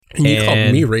You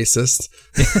called me racist.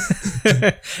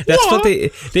 That's what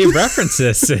they reference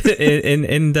this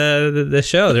in the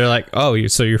show. They're like, oh,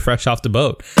 you're fresh off the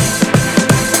boat.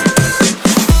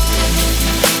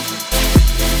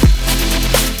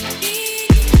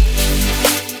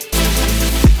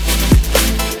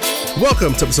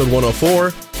 Welcome to episode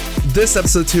 104. This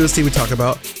episode 2 is we talk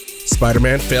about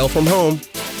Spider-Man Fail From Home,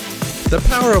 The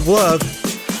Power of Love,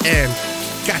 and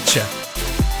Gotcha.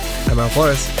 I'm Al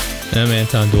Flores. I'm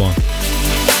Anton Duong.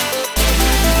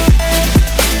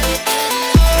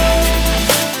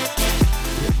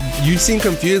 You seem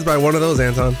confused by one of those,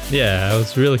 Anton. Yeah, I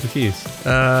was really confused.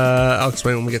 I'll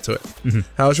explain when we get to it. Mm-hmm.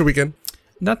 How was your weekend?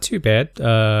 Not too bad.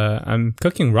 I'm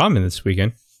cooking ramen this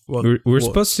weekend. We were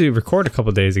supposed to record a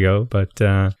couple days ago, but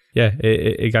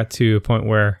it got to a point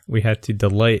where we had to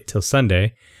delay it till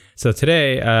Sunday. So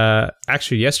today,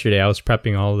 actually yesterday, I was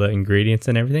prepping all the ingredients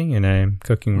and everything, and I'm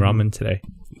cooking ramen today.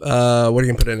 What are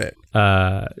you going to put in it?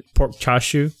 Pork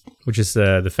chashu, which is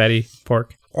the fatty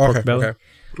pork belly. Okay.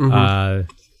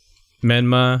 Mm-hmm.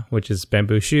 Menma, which is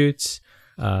bamboo shoots.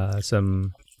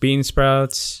 Some bean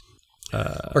sprouts.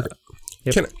 Okay.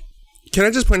 Yep. Can I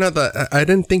just point out that I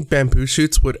didn't think bamboo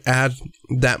shoots would add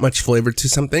that much flavor to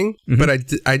something, but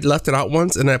I left it out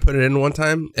once and I put it in one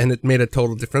time and it made a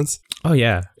total difference. Oh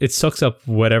yeah, it soaks up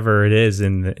whatever it is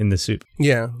in the soup.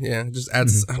 Yeah, it just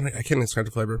adds. I can't describe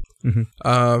the flavor.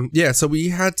 So we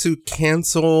had to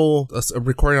cancel a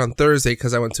recording on Thursday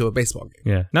because I went to a baseball game.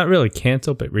 Yeah, not really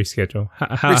cancel, but reschedule.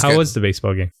 How was the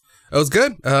baseball game? It was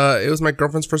good. It was my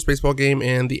girlfriend's first baseball game,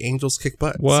 and the Angels kicked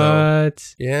butt. What?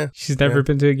 So, yeah. She's never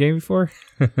been to a game before?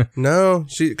 No,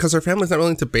 because her family's not really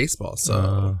into baseball.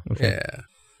 So, okay. Yeah.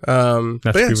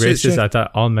 Not to be racist, I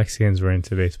thought all Mexicans were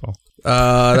into baseball.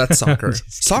 That's soccer.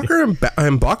 Soccer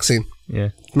and boxing.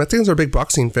 Yeah. Mexicans are a big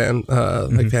boxing fan,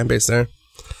 fan base there.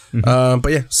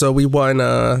 But yeah, so we won.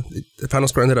 The final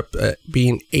score ended up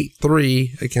being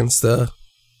 8-3 against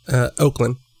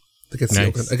Oakland.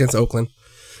 Against Oakland.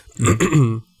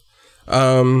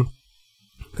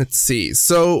 Let's see.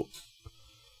 So,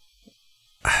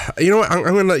 you know what? I'm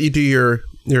going to let you do your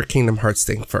Kingdom Hearts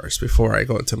thing first before I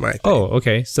go into my thing. Oh,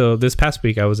 okay. So this past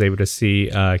week I was able to see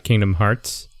Kingdom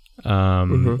Hearts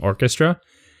Orchestra.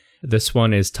 This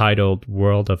one is titled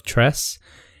World of Tress.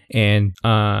 And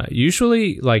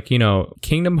usually,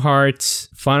 Kingdom Hearts,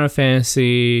 Final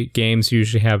Fantasy games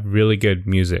usually have really good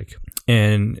music.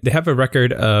 And they have a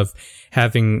record of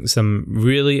having some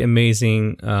really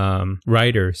amazing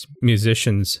writers,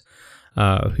 musicians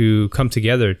who come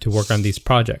together to work on these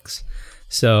projects.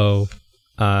 So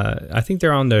I think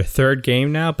they're on their third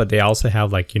game now, but they also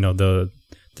have the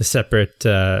separate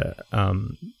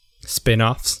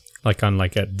spin-offs, like on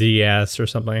like a DS or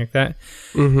something like that.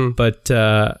 But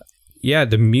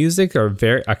the music are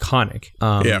very iconic.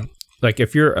 Like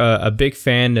if you're a big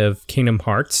fan of Kingdom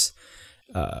Hearts,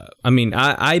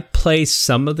 I play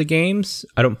some of the games.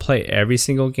 I don't play every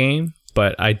single game,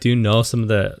 but I do know some of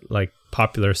the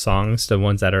popular songs, the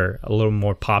ones that are a little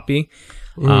more poppy.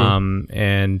 So I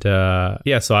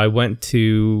went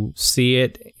to see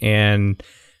it, and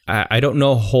I don't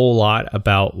know a whole lot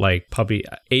about probably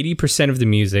 80% of the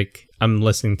music I'm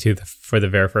listening to for the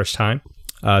very first time.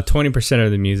 20%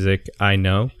 of the music I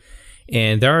know,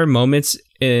 and there are moments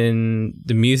in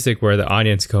the music where the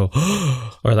audience go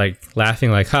or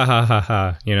laughing ha ha ha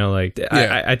ha,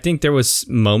 I think there was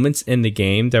moments in the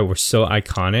game that were so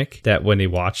iconic that when they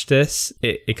watch this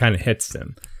it kind of hits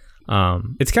them.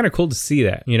 It's kind of cool to see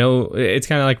that, it's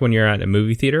kind of like when you're at a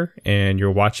movie theater and you're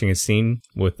watching a scene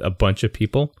with a bunch of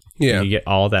people and you get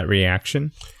all that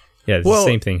reaction. Yeah, it's the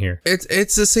same thing here.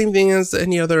 It's the same thing as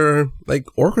any other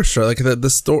orchestra.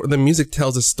 The music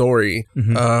tells a story.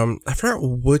 I forgot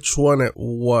which one it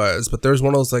was, but there's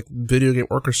one of those video game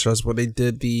orchestras where they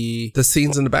did the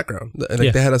scenes in the background.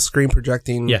 They had a screen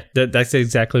projecting. Yeah, that's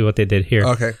exactly what they did here.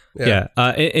 Okay. Yeah.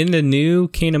 In the new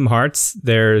Kingdom Hearts,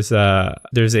 there's a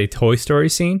Toy Story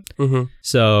scene.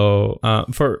 So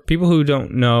for people who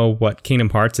don't know what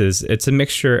Kingdom Hearts is, it's a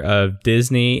mixture of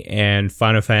Disney and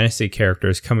Final Fantasy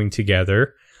characters coming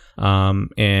together,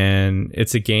 and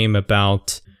it's a game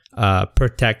about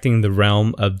protecting the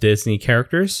realm of Disney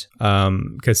characters,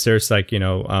 because there's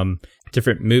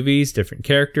different movies, different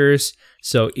characters,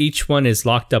 so each one is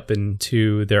locked up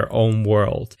into their own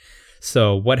world.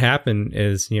 So what happened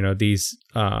is, these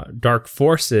dark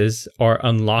forces are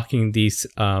unlocking these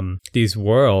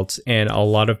worlds, and a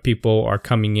lot of people are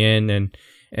coming in and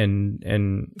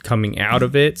coming out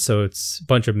of it. So it's a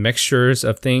bunch of mixtures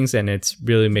of things, and it's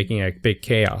really making a big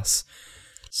chaos.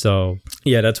 So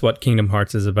yeah, that's what Kingdom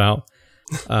Hearts is about.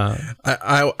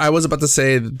 I was about to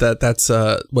say that's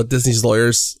what Disney's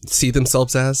lawyers see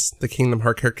themselves as, the Kingdom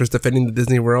Hearts characters defending the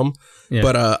Disney realm. Yeah.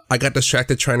 But I got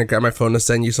distracted trying to grab my phone to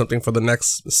send you something for the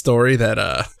next story that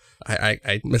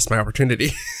I missed my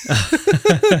opportunity.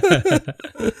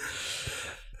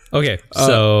 Okay,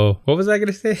 so what was I going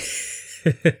to say?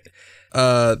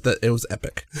 That it was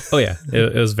epic. Oh yeah,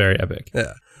 it was very epic.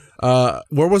 Yeah.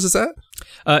 Where was this at?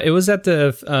 It was at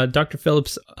the Dr.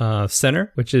 Phillips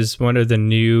Center, which is one of the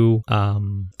new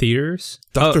theaters.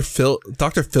 Dr.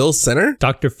 Phil's Center?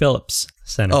 Dr. Phillips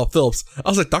Center. Oh, Phillips. I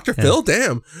was like, Dr. Phil?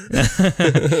 Damn.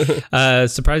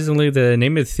 Surprisingly, the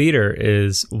name of the theater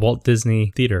is Walt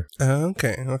Disney Theater.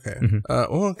 Okay. Mm-hmm.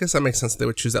 Well, I guess that makes sense. They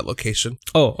would choose that location.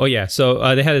 Oh yeah.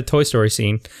 So they had a Toy Story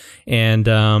scene, and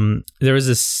there was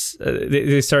this.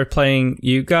 They started playing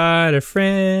 "You Got a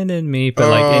Friend in Me," but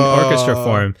like in orchestra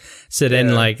form. So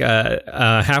then, like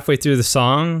halfway through the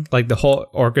song, like the whole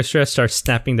orchestra starts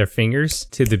snapping their fingers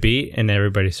to the beat, and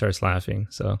everybody starts laughing.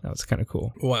 So that was kind of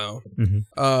cool. Wow. Mm-hmm.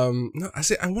 No,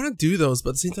 I want to do those, but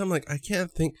at the same time, like I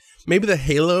can't think. Maybe the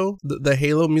Halo, the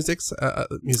Halo musics. Oh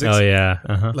yeah,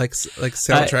 like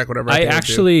soundtrack, whatever. I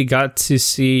actually got to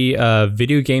see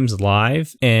video games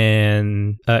live,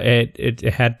 and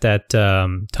it had that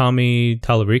Tommy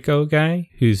Tallarico guy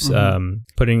who's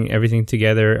putting everything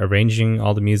together, arranging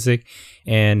all the music.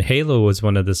 And Halo was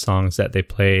one of the songs that they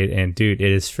played, and dude,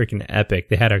 it is freaking epic.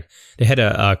 They had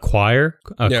a choir,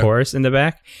 chorus in the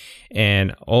back.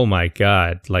 And oh my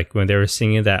god, like when they were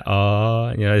singing that,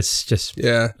 it's just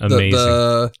amazing.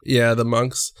 The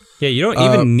monks. Yeah, you don't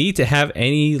even need to have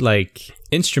any like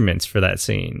instruments for that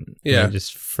scene. Yeah,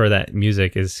 just for that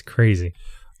music is crazy.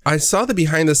 I saw the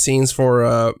behind the scenes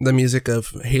for the music of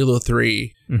Halo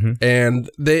 3. And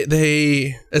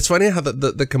they it's funny how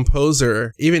the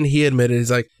composer, even he admitted,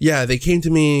 he's like, yeah, they came to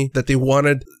me that they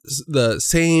wanted the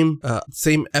same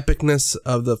epicness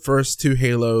of the first two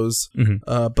Halos,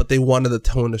 but they wanted the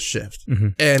tone to shift.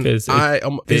 And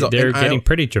they're getting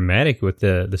pretty dramatic with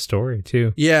the story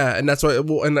too. Yeah, and that's why.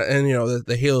 Well, and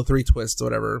the Halo 3 twist, or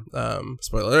whatever.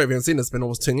 Spoiler alert: if you haven't seen it, it's been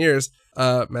almost 10 years.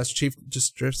 Master Chief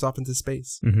just drifts off into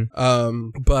space.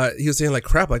 But he was saying like,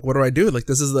 crap, like what do I do? Like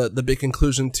this is the big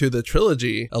conclusion to the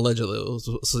trilogy. Allegedly, it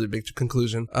was a big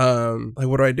conclusion. Like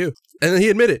what do I do? And then he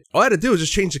admitted, all I had to do was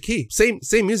just change the key. Same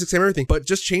music, same everything, but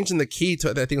just changing the key to,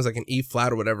 I think it was like an E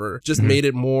flat or whatever, just made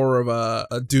it more of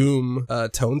a Doom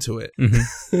tone to it.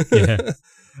 Yeah.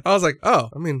 I was like, oh,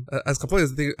 I mean, as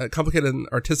complicated and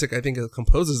artistic I think as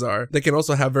composers are, they can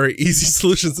also have very easy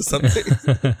solutions to something.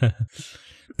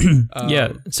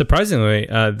 Yeah, surprisingly,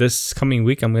 this coming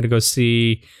week I'm going to go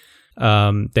see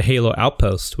the Halo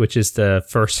Outpost, which is the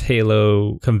first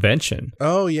Halo convention.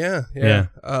 Oh yeah.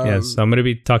 So I'm going to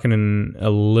be talking a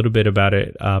little bit about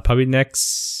it. Probably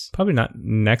not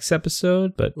next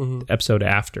episode, but the episode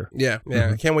after. Yeah.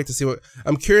 I can't wait to see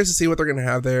I'm curious to see what they're going to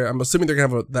have there. I'm assuming they're going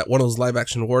to have one of those live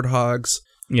action warthogs.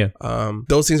 Yeah.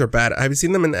 Those things are bad. Have you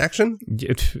seen them in action?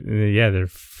 Yeah, they're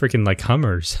freaking like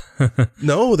Hummers.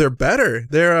 No, they're better.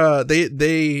 They're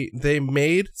they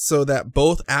made so that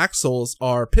both axles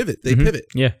are pivot. They pivot.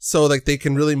 Yeah. So like they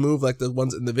can really move like the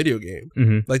ones in the video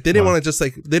game. Like they didn't want to just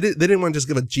like they didn't want to just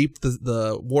give a Jeep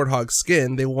the warthog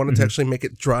skin. They wanted to actually make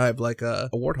it drive like a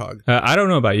warthog. I don't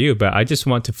know about you, but I just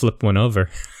want to flip one over.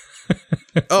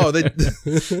 Oh, they did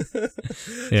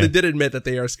admit that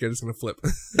they are scared it's going to flip.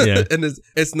 Yeah. And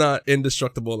it's not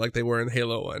indestructible like they were in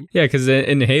Halo 1. Yeah, because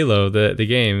in Halo, the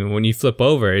game, when you flip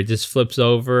over, it just flips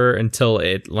over until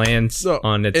it lands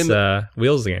on its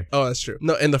wheels again. Oh, that's true.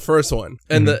 No, in the first one.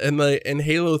 And in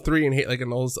Halo 3 and like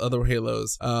in all those other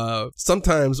Halos,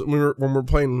 sometimes when we're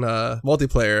playing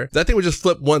multiplayer, that thing would just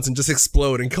flip once and just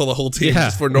explode and kill the whole team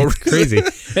just for no reason. Crazy.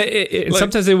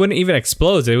 Sometimes it wouldn't even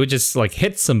explode. It would just like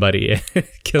hit somebody.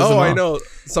 Kills them all. I know.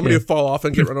 Somebody would fall off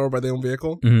and get run over by their own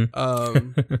vehicle.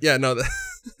 Yeah, no.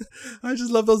 I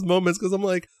just love those moments because I'm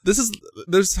like,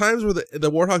 there's times where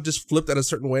the warthog just flipped at a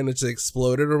certain way and it just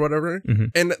exploded or whatever.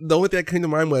 And the only thing that came to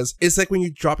mind was, it's like when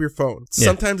you drop your phone.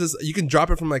 Sometimes you can drop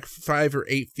it from like 5 or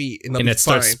 8 feet and it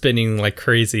starts spinning like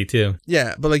crazy too.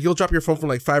 Yeah, but like you'll drop your phone from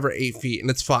like 5 or 8 feet and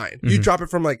it's fine. You drop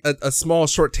it from like a small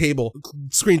short table,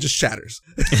 screen just shatters.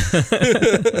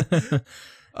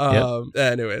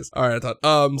 Anyways, all right, I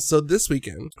thought so this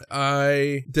weekend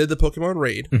I did the Pokemon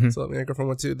raid. So my girlfriend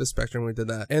went to the Spectrum, we did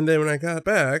that, and then when I got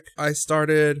back I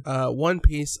started one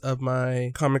piece of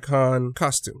my Comic-Con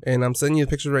costume, and I'm sending you the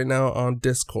pictures right now on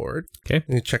Discord. Okay,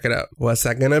 you check it out. What's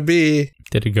that gonna be?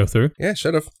 Did it go through? Yeah,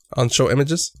 should have. On show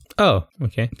images. Oh,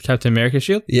 okay. Captain America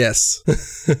shield? Yes.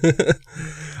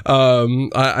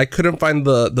 I couldn't find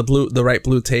the right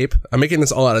blue tape. I'm making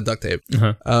this all out of duct tape.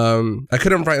 I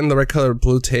couldn't find the right color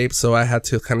blue tape, so I had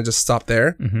to kind of just stop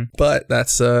there. But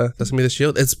that's gonna be the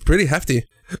shield. It's pretty hefty.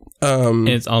 And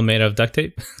it's all made of duct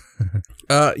tape.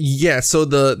 Yeah. So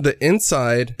the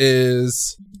inside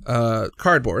is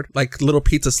cardboard, like little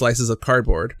pizza slices of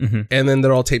cardboard, and then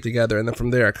they're all taped together, and then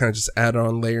from there I kind of just add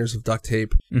on layers of duct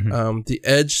tape. The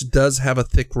edge does have a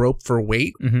thick rope for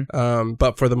weight,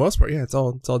 but for the most part, yeah, it's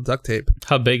all duct tape.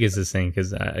 How big is this thing?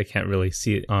 Because I can't really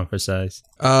see it on for size.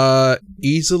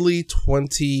 Easily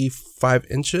 25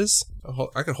 inches.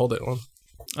 I can hold it on.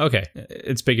 Okay,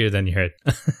 it's bigger than your head.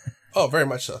 Oh, very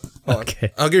much so.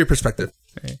 Okay, I'll give you perspective.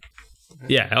 Right.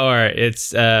 Yeah, or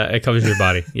it covers your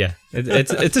body. Yeah,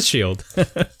 it's a shield.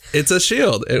 It's a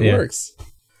shield. It works.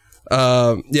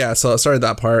 Yeah. So I started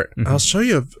that part. I'll show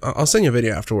you. I'll send you a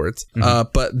video afterwards.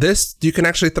 But this you can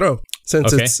actually throw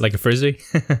since it's like a frisbee.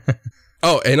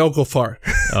 Oh, and it'll go far.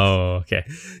 Oh, okay.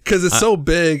 Because it's so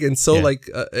big and so like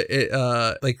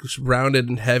rounded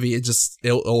and heavy.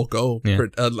 It'll go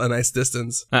for a nice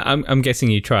distance. I'm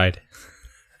guessing you tried.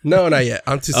 No, not yet.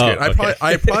 I'm too scared. Oh, okay.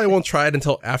 I probably won't try it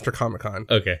until after Comic-Con.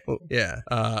 Okay. Yeah.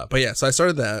 But yeah, so I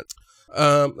started that.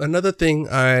 Another thing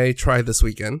I tried this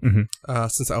weekend,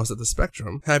 since I was at the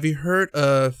Spectrum. Have you heard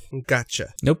of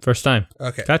Gacha? Nope, first time.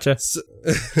 Okay. Gotcha. So,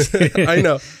 I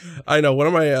know. One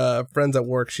of my friends at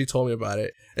work, she told me about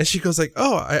it, and she goes like,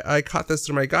 "Oh, I caught this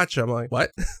through my Gacha." I'm like,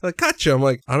 "What? Like Gacha?" I'm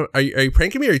like, Are you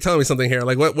pranking me? Or are you telling me something here?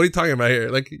 Like, what are you talking about here?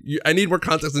 Like, I need more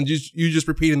context than you just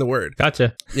repeating the word.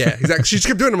 Gotcha. Yeah, exactly. She just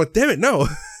kept doing it. I'm like, damn it, no.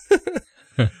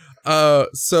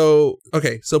 So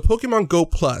Pokemon Go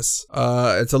Plus,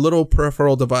 it's a little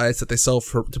peripheral device that they sell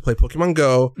to play Pokemon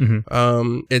Go.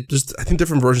 It just, I think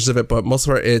different versions of it, but most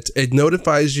of it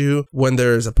notifies you when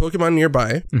there's a Pokemon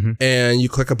nearby, and you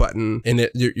click a button, and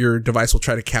your device will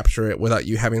try to capture it without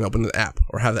you having to open the app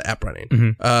or have the app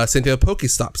running. Same thing with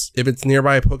Pokestops. If it's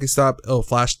nearby a Pokestop, it'll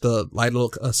flash the light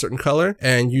a certain color,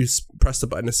 and you press the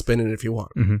button to spin it if you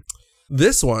want.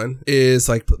 This one is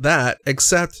like that,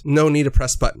 except no need to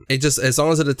press button. It just, as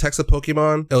long as it detects a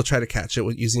Pokemon, it'll try to catch it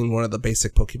with using one of the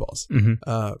basic Pokeballs.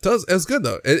 So it was good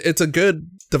though. It's a good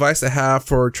device to have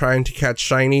for trying to catch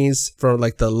shinies for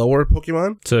like the lower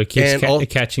Pokemon. So it keeps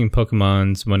catching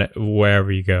Pokemons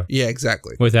wherever you go. Yeah,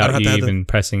 exactly. Without you even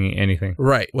pressing anything.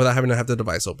 Right, without having to have the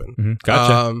device open.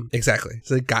 Gotcha. Exactly.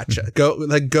 So gotcha. Gotcha.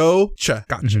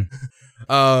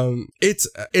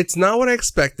 It's not what I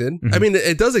expected. I mean,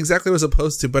 it does exactly what it's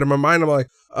supposed to, but in my mind, I'm like,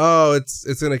 oh,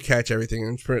 it's gonna catch everything,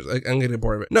 and I'm gonna get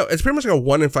bored of it. No, it's pretty much like a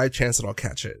 1 in 5 chance that I'll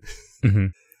catch it.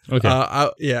 Okay.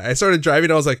 I started driving.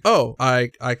 I was like, oh,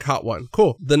 I caught one.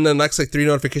 Cool. Then the next like 3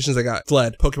 notifications I got,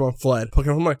 Pokemon fled.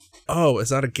 I'm like, oh, it's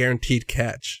not a guaranteed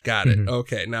catch. Got it.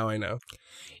 Okay, now I know.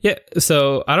 Yeah,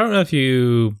 so I don't know if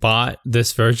you bought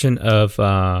this version of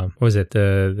what was it,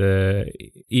 the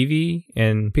Eevee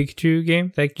and Pikachu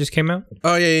game that just came out?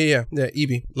 Oh yeah,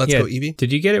 Eevee. Let's go Eevee.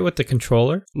 Did you get it with the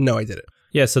controller? No, I didn't.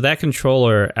 Yeah, so that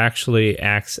controller actually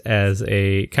acts as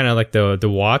a kind of like the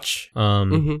watch,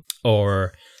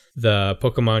 or the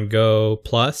Pokemon Go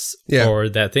Plus, or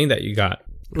that thing that you got.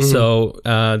 So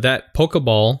that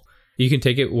Pokeball, you can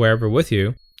take it wherever with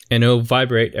you, and it'll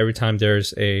vibrate every time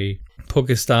there's a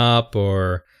Pokestop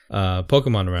or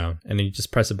Pokemon around, and then you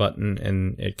just press a button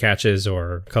and it catches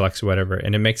or collects whatever,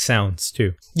 and it makes sounds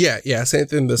too. Yeah, same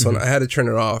thing. This one I had to turn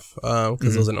it off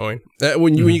because it was annoying.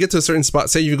 When you get to a certain spot,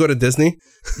 say you go to Disney,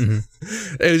 it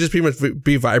would just pretty much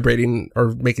be vibrating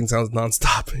or making sounds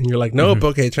nonstop, and you're like, nope,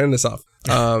 okay, turn this off.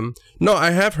 No,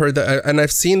 I have heard that, and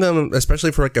I've seen them,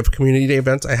 especially for like a community day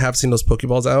event. I have seen those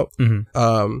Pokeballs out.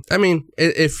 I mean,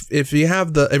 if you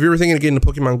have if you were thinking of getting the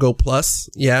Pokemon Go Plus,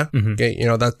 okay,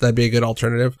 that'd be a good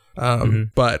alternative.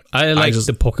 But I like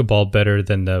the Pokeball better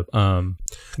than the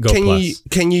Go Plus.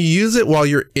 Can you use it while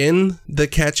you're in the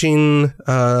catching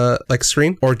like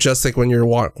screen, or just like when you're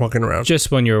walking around?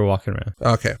 Just when you're walking around.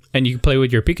 Okay. And you can play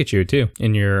with your Pikachu too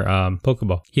in your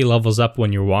Pokeball. He levels up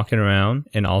when you're walking around,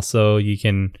 and also you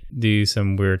can do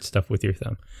some weird stuff with your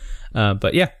thumb.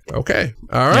 But yeah. Okay.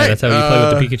 All right. Yeah, that's how you play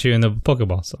with the Pikachu and the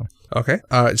Pokeball. So. Okay.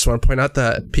 I just want to point out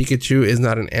that Pikachu is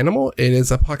not an animal. It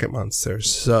is a pocket monster.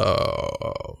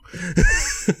 So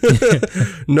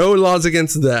no laws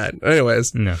against that.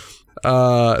 Anyways. No.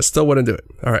 Still wouldn't do it.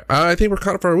 All right. I think we're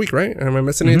caught up for a week, right? Am I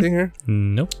missing anything here?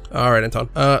 Nope. All right, Anton.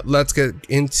 Let's get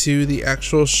into the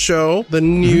actual show. The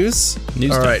news.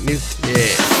 News. All right. News.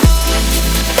 Yeah.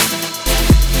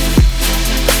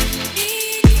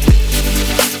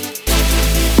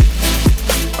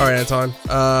 All right, Anton.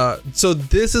 So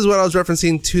this is what I was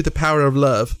referencing to The Power of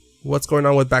Love. What's going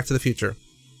on with Back to the Future?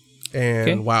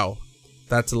 And wow,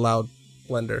 that's a loud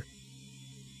blender.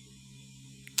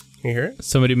 Can you hear it?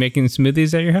 Somebody making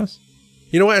smoothies at your house?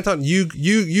 You know what, Anton? You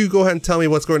go ahead and tell me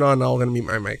what's going on, and I'm going to mute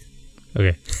my mic.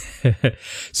 Okay.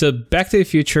 So Back to the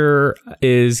Future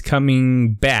is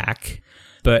coming back,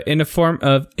 but in the form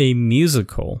of a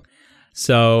musical.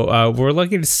 So we're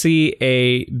looking to see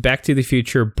a Back to the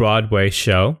Future Broadway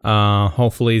show.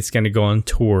 Hopefully it's going to go on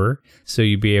tour, so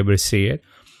you'll be able to see it,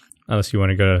 unless you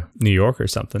want to go to New York or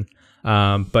something.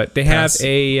 But they have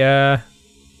a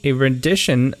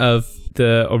rendition of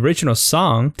the original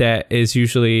song that is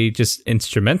usually just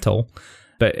instrumental.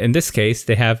 But in this case,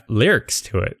 they have lyrics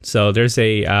to it. So there's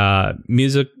a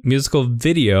musical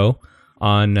video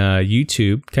on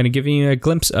YouTube kind of giving you a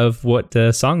glimpse of what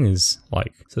the song is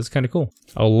like. So it's kind of cool.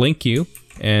 I'll link you,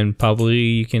 and probably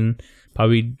you can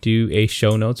do a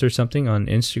show notes or something on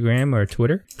Instagram or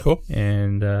Twitter. Cool.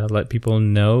 And let people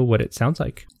know what it sounds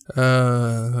like.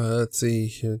 Let's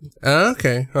see.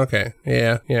 Okay.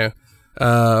 Yeah.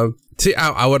 See,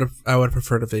 I would have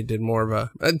preferred if they did more of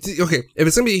a. Okay, if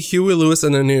it's gonna be Huey Lewis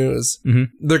in the news,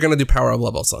 they're gonna do Power of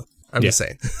Love also. I'm just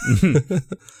saying.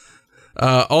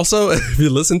 Also, if you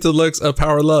listen to the lyrics of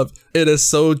Power of Love, it is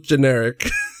so generic.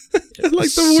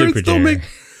 Like the words don't make.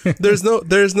 There's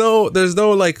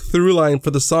no like through line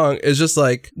for the song. It's just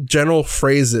like general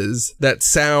phrases that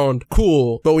sound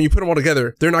cool, but when you put them all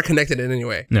together, they're not connected in any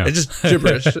way. No. It's just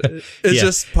gibberish.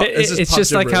 It's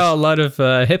just like how a lot of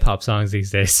hip hop songs these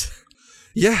days.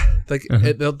 Yeah, like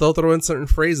they'll throw in certain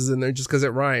phrases in there just because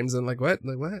it rhymes, and like what?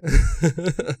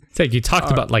 It's like you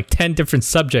talked about like 10 different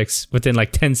subjects within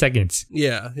like 10 seconds.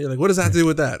 Yeah, you're like, what does that have to do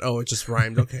with that? Oh, it just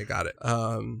rhymed. Okay, got it.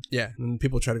 Yeah, and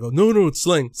people try to go, no, it's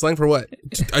slang. Slang for what?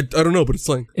 I don't know, but it's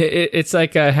slang. It's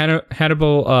like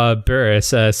Hannibal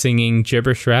Buress singing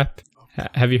gibberish rap.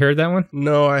 Have you heard that one?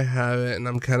 No, I haven't, and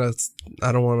I'm kind of.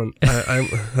 I don't want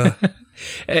to.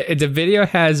 The video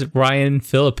has Ryan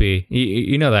Phillippe.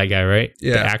 You know that guy, right?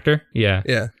 Yeah. The actor? Yeah.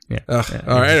 All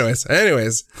right.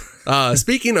 Anyways.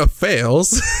 Speaking of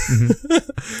fails,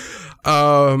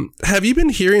 have you been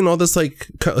hearing all this like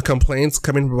complaints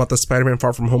coming about the Spider-Man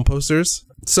Far From Home posters?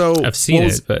 So I've seen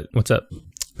it, but what's up?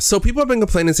 So people have been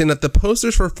complaining, saying that the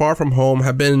posters for Far From Home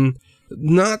have been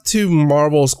not to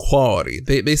Marvel's quality.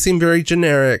 They seem very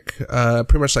generic.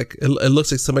 Pretty much like it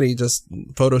looks like somebody just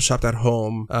photoshopped at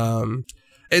home.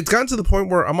 It's gotten to the point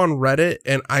where I'm on Reddit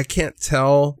and I can't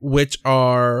tell which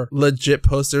are legit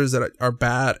posters that are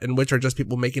bad and which are just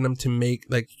people making them to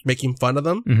making fun of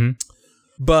them. Mm-hmm.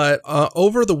 But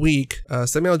over the week,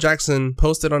 Samuel Jackson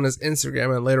posted on his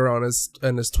Instagram and later on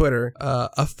his Twitter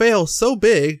a fail so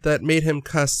big that made him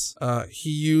cuss. He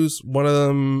used one of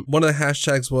the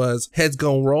hashtags was heads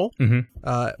gonna roll.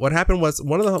 Mm-hmm. What happened was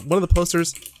one of the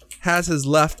posters has his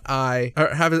left eye or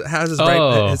has his his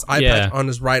eye patch on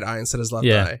his right eye instead of his left eye.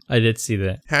 Yeah, I did see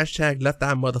that. Hashtag left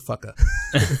eye motherfucker.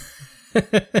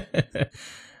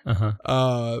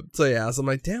 So yeah, so I'm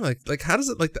like, damn, like how does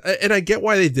it like? And I get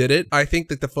why they did it. I think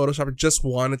that the Photoshopper just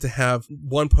wanted to have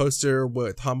one poster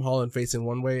with Tom Holland facing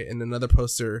one way and another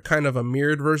poster, kind of a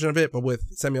mirrored version of it, but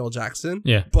with Samuel Jackson.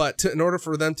 Yeah. But in order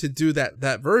for them to do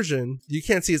that version, you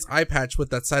can't see his eye patch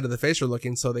with that side of the face you're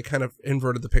looking, so they kind of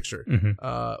inverted the picture.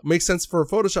 Mm-hmm. Makes sense for a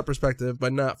Photoshop perspective,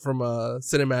 but not from a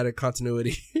cinematic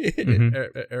continuity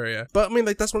area. But I mean,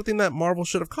 like that's one thing that Marvel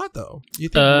should have caught, though. You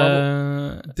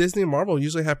think Disney and Marvel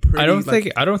usually have pretty, I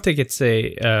don't think it's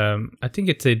a I think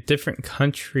it's a different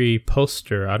country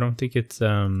poster. I don't think it's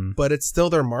but it's still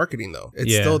their marketing though.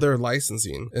 It's still their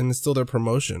licensing and it's still their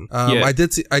promotion. Yeah. I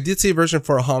did see a version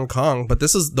for Hong Kong, but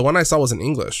this is the one I saw was in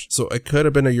English, so it could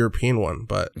have been a European one.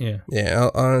 But do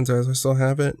I still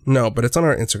have it? No, but it's on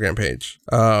our Instagram page.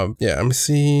 Let me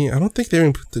see. I don't think they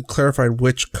even clarified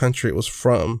which country it was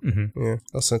from. Mm-hmm. Yeah,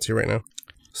 I'll send it to you right now.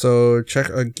 So check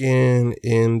again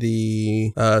in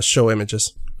the show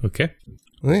images. Okay.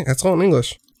 That's all in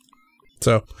English.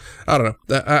 So I don't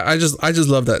know. I just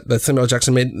love that Samuel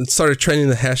Jackson started trending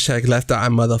the hashtag left eye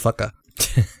motherfucker.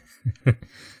 All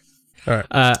right.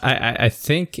 I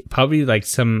think probably like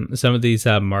some of these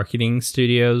marketing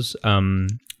studios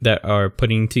that are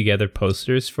putting together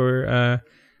posters for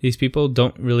these people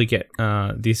don't really get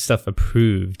these stuff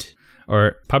approved,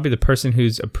 or probably the person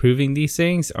who's approving these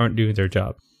things aren't doing their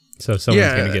job. So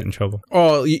someone's going to get in trouble.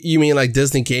 Oh, you mean like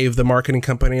Disney gave the marketing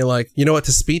company like, you know what,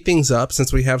 to speed things up,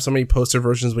 since we have so many poster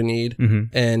versions we need,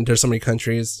 and there's so many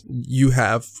countries, you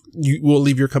will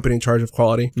leave your company in charge of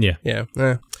quality. Yeah.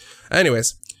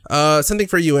 Anyways, something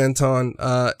for you, Anton.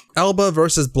 Elba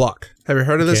versus Block. Have you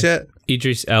heard of this yet?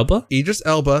 Idris Elba? Idris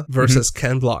Elba versus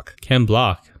Ken Block. Ken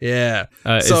Block. Yeah.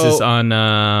 Is this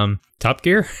on Top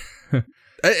Gear?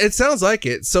 It sounds like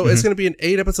it. So it's going to be an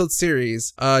 8-episode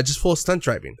series, just full of stunt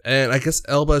driving. And I guess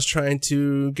Elba is trying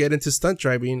to get into stunt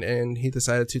driving, and he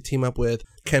decided to team up with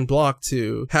Ken Block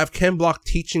to have Ken Block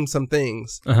teach him some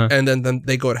things, and then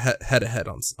they go head to head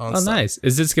on. Oh, nice!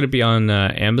 Is this going to be on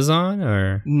Amazon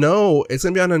or? No, it's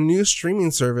going to be on a new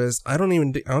streaming service. I don't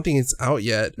think it's out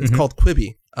yet. It's called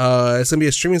Quibi. It's gonna be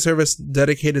a streaming service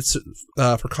dedicated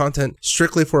for content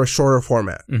strictly for a shorter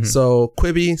format. So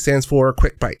Quibi stands for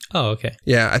Quick Bite. Oh, okay.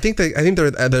 Yeah, I think their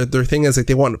thing is like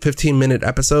they want 15-minute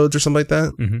episodes or something like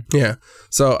that. Yeah.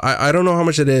 So I don't know how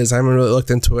much it is. I haven't really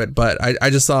looked into it, but I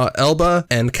just saw Elba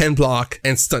and Ken Block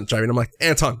and stunt driving. I'm like,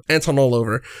 Anton all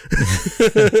over.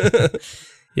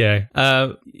 Yeah.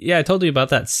 I told you about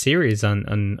that series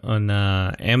on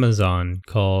Amazon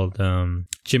called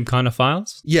Gymkhana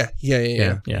Files. Yeah.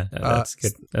 That's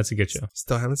good. That's a good show.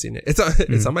 Still haven't seen it.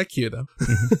 It's on my queue though.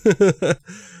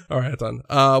 All right, Anton.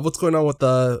 What's going on with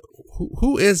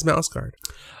who is Mouse Guard?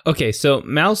 Okay, so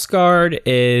Mouse Guard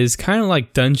is kind of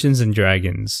like Dungeons and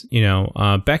Dragons. You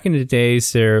know, back in the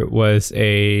days, there was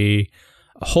a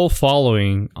whole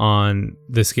following on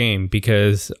this game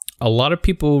because a lot of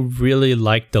people really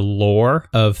liked the lore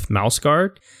of Mouse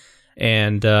Guard,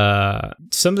 and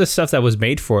some of the stuff that was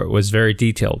made for it was very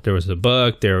detailed. There was a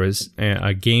book, there was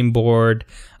a game board,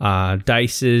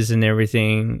 dices, and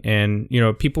everything. And you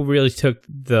know, people really took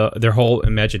their whole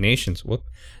imaginations with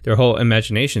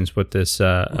this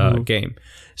game.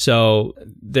 So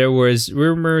there was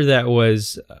rumor that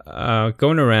was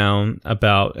going around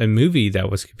about a movie that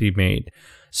was to be made.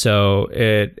 So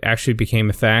it actually became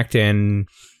a fact, and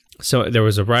so there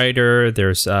was a writer,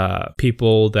 there's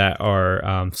people that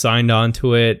are signed on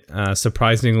to it.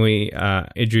 Surprisingly,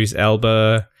 Idris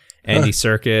Elba, Andy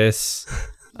Serkis.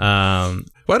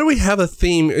 Why do we have a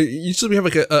theme? Usually we have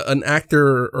like an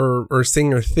actor or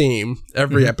singer theme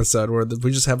every episode where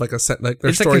we just have like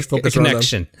their stories focused on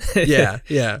them.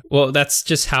 Yeah. Well, that's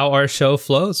just how our show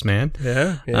flows, man.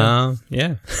 Yeah.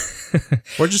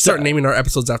 We're just start naming our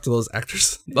episodes after those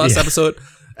actors. Last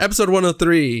episode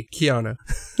 103, Keanu.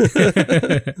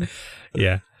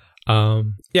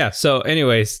 Yeah. So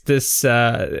anyways,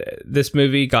 this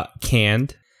movie got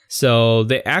canned. So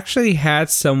they actually had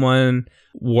someone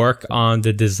work on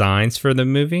the designs for the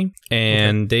movie,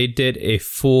 and they did a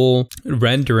full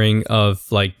rendering of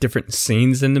like different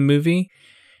scenes in the movie.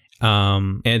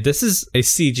 And this is a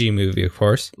CG movie, of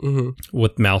course,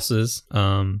 with mouses.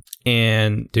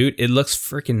 And dude, it looks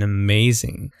freaking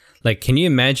amazing. Like, can you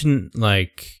imagine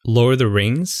like Lord of the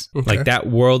Rings? Okay. Like that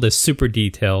world is super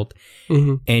detailed,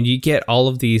 and you get all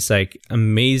of these like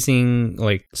amazing,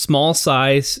 like small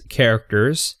size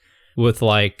characters with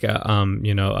like,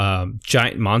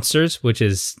 giant monsters, which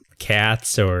is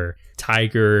cats or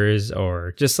tigers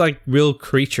or just like real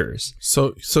creatures.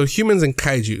 So humans and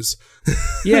kaijus.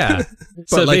 Yeah. But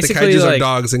so like the kaijus are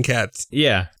dogs and cats.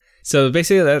 Yeah. So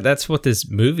basically that's what this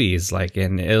movie is like,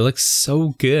 and it looks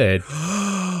so good.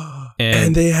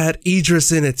 And they had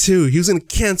Idris in it too. He was going to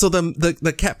cancel the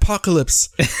catpocalypse.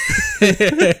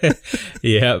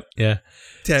 Yep. Yeah.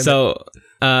 Damn so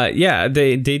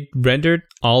they rendered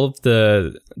all of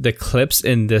the clips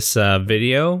in this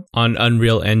video on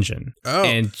Unreal Engine. Oh,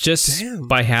 and just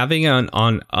by having it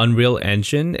on Unreal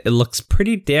Engine, it looks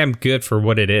pretty damn good for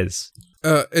what it is.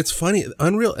 It's funny.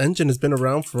 Unreal Engine has been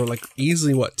around for like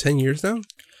easily 10 years now.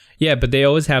 Yeah, but they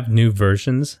always have new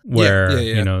versions where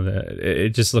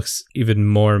it just looks even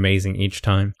more amazing each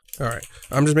time. All right,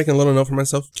 I'm just making a little note for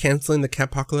myself. Canceling the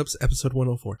Catpocalypse, episode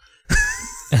 104.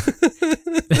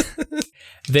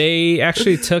 They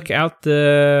actually took out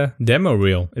the demo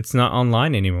reel. It's not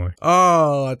online anymore.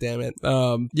 Oh, damn it.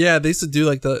 They used to do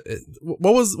like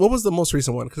what was the most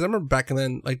recent one? Because I remember back in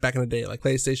the day, like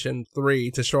PlayStation 3,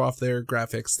 to show off their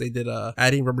graphics, they did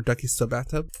adding rubber duckies to a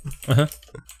bathtub.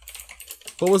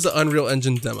 What was the Unreal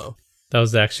Engine demo? That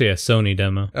was actually a Sony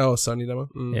demo. Oh, a Sony demo?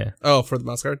 Yeah. Oh, for the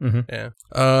Mouse Guard? Yeah.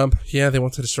 They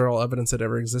want to destroy all evidence that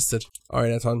ever existed. All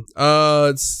right, Anton.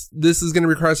 This is going to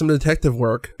require some detective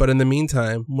work, but in the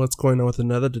meantime, what's going on with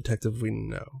another detective we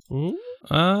know?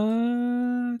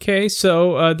 Okay,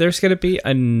 so there's going to be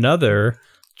another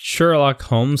Sherlock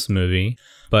Holmes movie,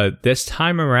 but this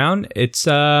time around, it's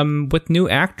with new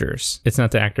actors. It's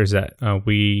not the actors that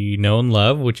we know and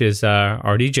love, which is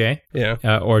RDJ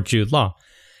or Jude Law.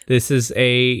 This is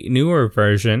a newer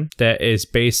version that is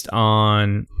based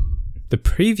on the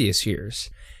previous years.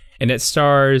 And it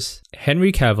stars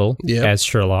Henry Cavill as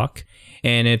Sherlock.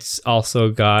 And it's also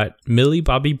got Millie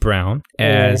Bobby Brown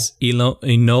as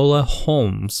Enola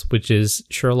Holmes, which is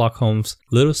Sherlock Holmes'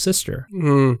 little sister.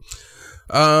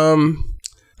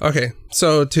 Okay,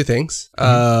 so two things.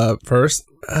 First,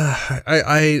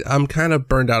 I'm kind of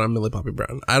burned out on Millie Bobby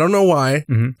Brown. I don't know why.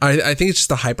 I think it's just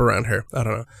the hype around her. I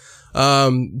don't know.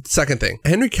 Second thing,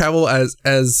 Henry Cavill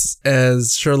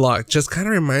as Sherlock just kind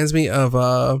of reminds me of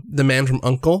the man from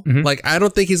U.N.C.L.E. Like, I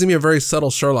don't think he's gonna be a very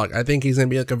subtle Sherlock. I think he's gonna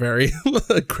be like a very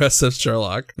aggressive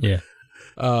Sherlock. Yeah.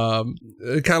 Kind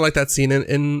of like that scene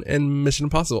in Mission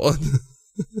Impossible.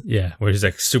 Yeah, where he's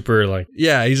like super like...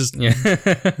 Yeah, he's just... Yeah.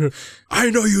 I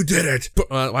know you did it! But,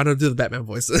 why don't I do the Batman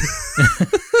voice?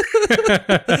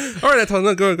 All right,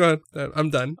 Anton, go ahead. I'm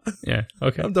done. Yeah,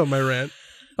 okay. I'm done with my rant.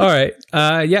 All right.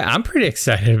 Yeah, I'm pretty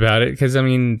excited about it because, I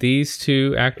mean, these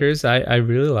two actors I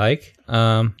really like.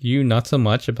 You not so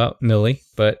much about Millie,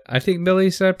 but I think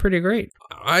Millie's pretty great.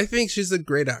 I think she's a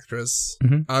great actress.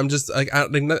 I'm just like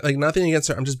nothing against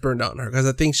her. I'm just burned out on her because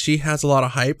I think she has a lot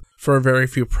of hype for very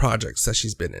few projects that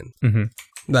she's been in.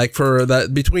 Like for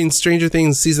that, between Stranger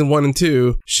Things season 1 and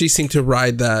 2, she seemed to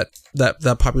ride that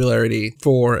popularity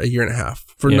for a year and a half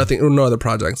for nothing or no other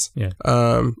projects. Yeah.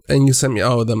 And you sent me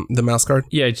the mouse card.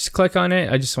 Yeah, just click on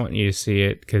it. I just want you to see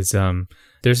it because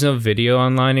there's no video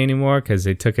online anymore because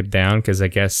they took it down because I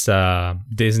guess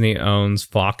Disney owns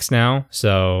Fox now,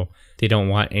 so they don't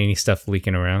want any stuff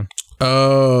leaking around.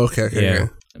 Oh, okay. Okay.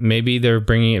 Maybe they're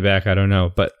bringing it back. I don't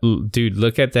know. But dude,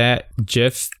 look at that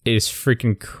GIF. It is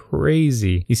freaking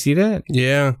crazy. You see that?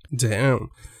 Yeah. Damn.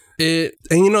 And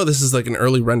this is like an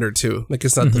early render too. Like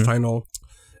it's not the final.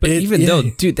 But even though,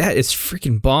 dude, that is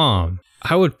freaking bomb.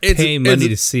 I would pay money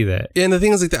to see that. Yeah, and the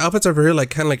thing is, like, the outfits are very,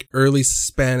 like, kind of like early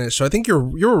Spanish. So I think you're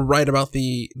right about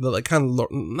the like, kind of,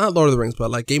 not Lord of the Rings, but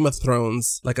like Game of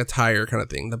Thrones, like, attire kind of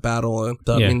thing. The battle.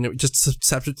 I mean, just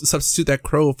substitute that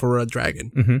crow for a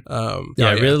dragon. I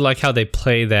really like how they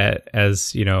play that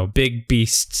as, big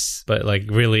beasts, but, like,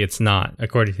 really it's not,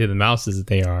 according to the mouses that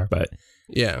they are. But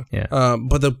yeah.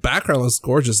 But the background looks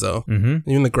gorgeous, though.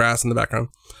 Even the grass in the background.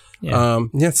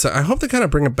 Yeah. So I hope they kind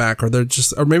of bring it back, or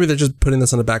maybe they're just putting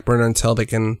this on the back burner until they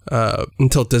can,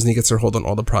 until Disney gets their hold on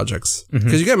all the projects.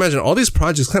 Because you can imagine all these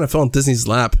projects kind of fell in Disney's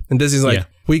lap, and Disney's like,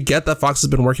 we get that Fox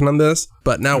has been working on this,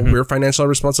 but now we're financially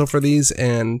responsible for these,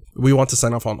 and we want to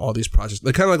sign off on all these projects.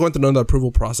 They kind of like went through the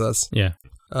approval process. Yeah.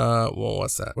 Well,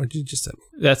 what's that? What did you just send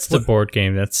me? That's the board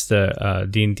game. That's the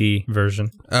D&D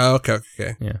version. Okay.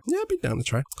 Yeah, I'd be down to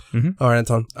try. All right,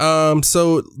 Anton.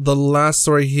 So the last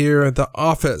story here, The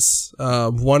Office,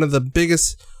 one of the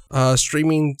biggest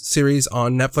streaming series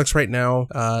on Netflix right now.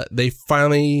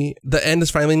 The end is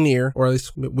finally near, or at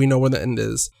least we know where the end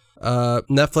is.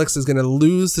 Netflix is going to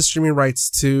lose the streaming rights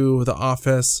to The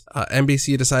Office.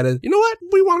 NBC decided, you know what?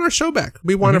 We want our show back.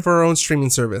 We want it for our own streaming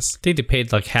service. I think they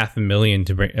paid like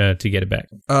 $500,000 to get it back.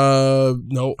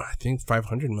 No, I think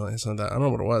 500 million. Something like that. I don't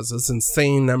know what it was. It's an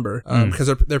insane number.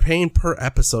 Because they're paying per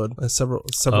episode. Several.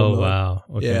 Oh million. Wow.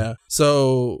 Okay. Yeah.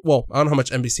 So, well, I don't know how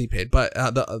much NBC paid, but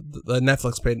the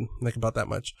Netflix paid like about that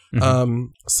much.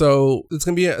 So it's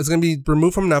gonna be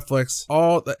removed from Netflix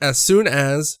as soon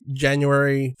as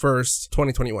January 1st,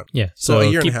 2021. Yeah. So a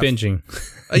year keep and a half. binging.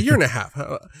 A year and a half.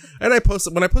 And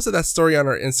when I posted that story on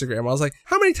our Instagram, I was like,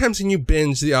 how many times can you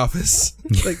binge The Office?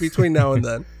 Like between now and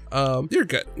then. You're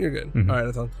good. All right,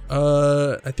 that's all.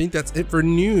 I think that's it for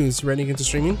news. Ready to get into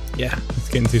streaming? Yeah, let's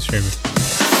get into streaming.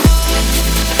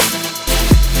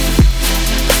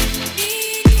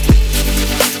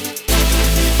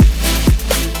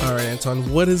 All right,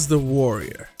 Anton, what is The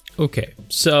Warrior? Okay,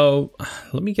 so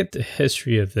let me get the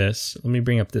history of this. Let me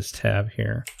bring up this tab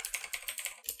here.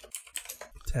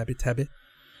 Tabby.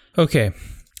 Okay,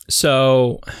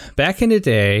 so back in the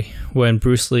day when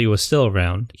Bruce Lee was still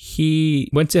around, he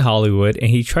went to Hollywood and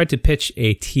he tried to pitch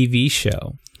a TV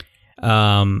show.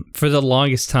 For the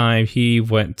longest time, he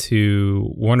went to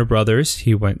Warner Brothers.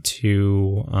 He went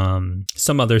to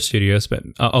some other studios, but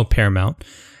Paramount.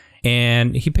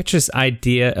 And he pitched this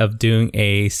idea of doing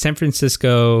a San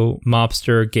Francisco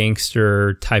mobster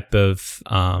gangster type of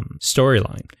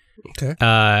storyline. Okay.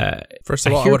 First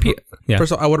of all, I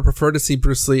would have preferred to see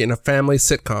Bruce Lee in a family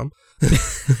sitcom.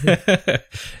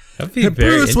 That'd be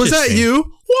very Bruce, was that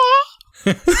you? What?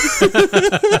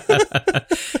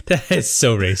 That is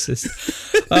so racist.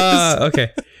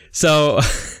 Okay. So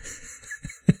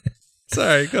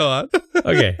sorry, go on.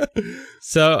 Okay.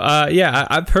 So,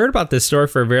 I've heard about this story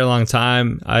for a very long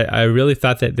time. I really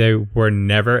thought that they were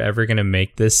never, ever going to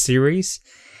make this series.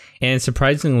 And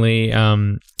surprisingly,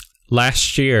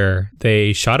 last year,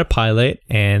 they shot a pilot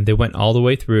and they went all the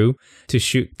way through to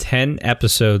shoot 10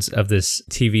 episodes of this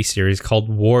TV series called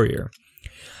Warrior.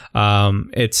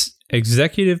 It's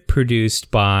executive produced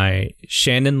by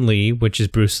Shannon Lee, which is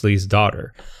Bruce Lee's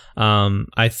daughter.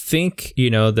 I think,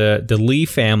 the Lee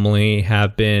family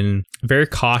have been very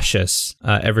cautious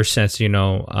ever since,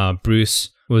 Bruce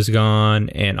was gone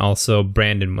and also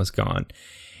Brandon was gone.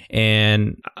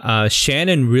 And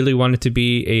Shannon really wanted to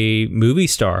be a movie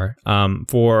star.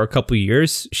 For a couple of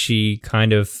years, she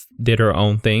kind of did her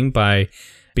own thing by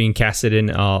being casted in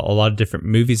a lot of different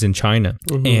movies in China.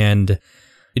 Mm-hmm. And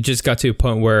it just got to a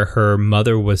point where her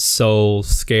mother was so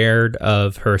scared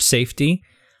of her safety.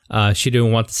 She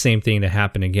didn't want the same thing to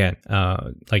happen again,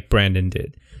 like Brandon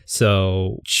did.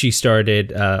 So she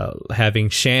started having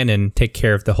Shannon take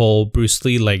care of the whole Bruce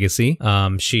Lee legacy.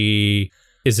 She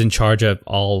is in charge of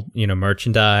all,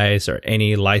 merchandise or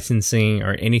any licensing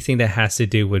or anything that has to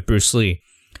do with Bruce Lee.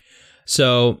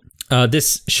 So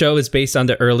this show is based on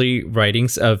the early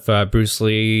writings of Bruce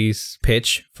Lee's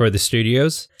pitch for the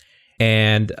studios.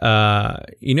 And,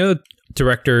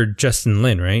 director Justin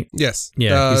Lin, right? Yes.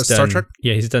 Yeah. He's done Star Trek?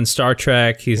 Yeah, he's done Star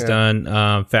Trek. He's done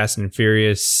Fast and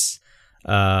Furious.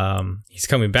 He's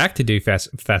coming back to do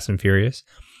Fast and Furious.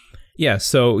 Yeah,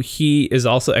 so he is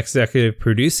also executive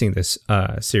producing this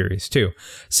series too.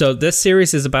 So this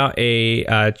series is about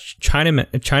a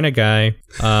China guy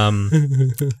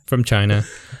from China.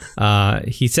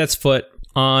 He sets foot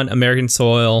on American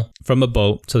soil from a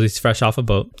boat, so he's fresh off a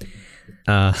boat.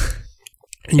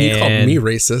 And you called me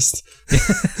racist.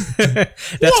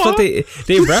 That's what they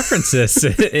reference this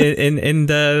in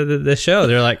the show.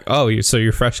 They're like, oh, so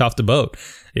you're fresh off the boat.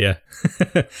 Yeah.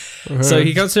 Uh-huh. So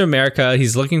he comes to America.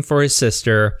 He's looking for his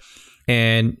sister.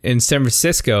 And in San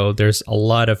Francisco, there's a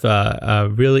lot of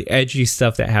really edgy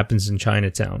stuff that happens in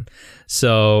Chinatown.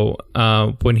 So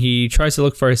when he tries to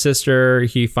look for his sister,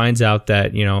 he finds out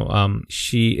that,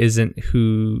 she isn't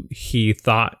who he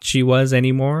thought she was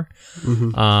anymore.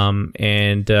 Mm-hmm.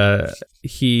 And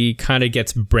he kind of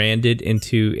gets branded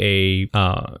into a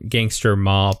gangster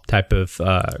mob type of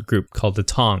group called the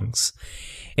Tongs.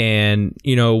 And,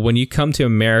 when you come to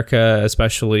America,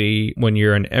 especially when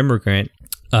you're an immigrant,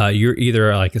 you're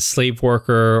either like a slave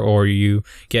worker or you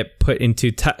get put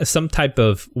into some type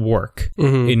of work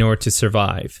in order to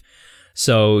survive.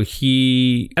 So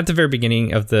he, at the very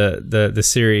beginning of the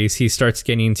series, he starts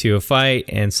getting into a fight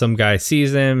and some guy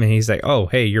sees him and he's like, oh,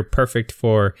 hey, you're perfect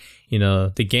for,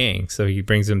 the gang. So he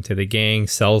brings him to the gang,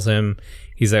 sells him.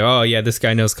 He's like, oh, yeah, this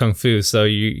guy knows Kung Fu. So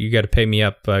you got to pay me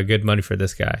up good money for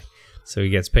this guy. So he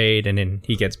gets paid and then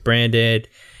he gets branded.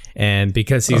 And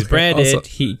because he's branded, also,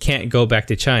 he can't go back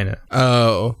to China.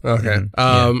 Oh, okay.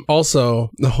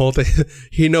 Also, the whole thing,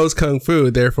 he knows Kung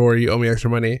Fu, therefore you owe me extra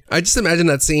money. I just imagine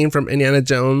that scene from Indiana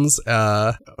Jones.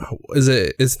 Is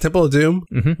it Temple of Doom?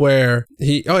 Mm-hmm. Where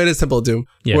it is Temple of Doom.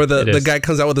 Yeah, where the guy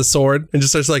comes out with a sword and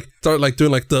just starts doing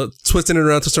the twisting it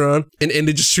around, and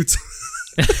Indy just shoots.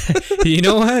 You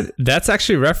know what? That's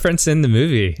actually referenced in the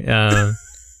movie.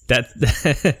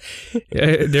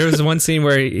 There was one scene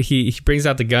where he brings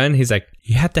out the gun. He's like,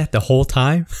 "You had that the whole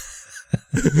time?"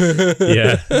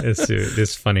 Yeah,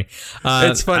 it's funny.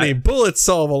 It's funny. Bullets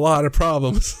solve a lot of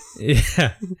problems.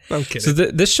 Yeah, I'm kidding. So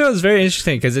this show is very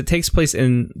interesting because it takes place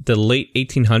in the late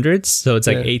 1800s. So it's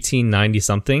like 1890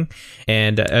 something,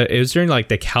 and it was during like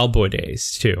the cowboy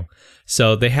days too.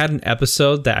 So they had an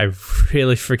episode that I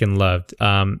really freaking loved.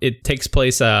 It takes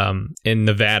place in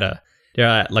Nevada. They're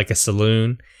at like a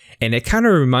saloon. And it kind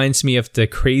of reminds me of the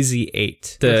Crazy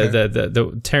Eight,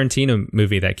 the Tarantino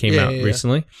movie that came out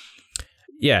recently.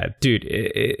 Yeah, dude,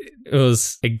 it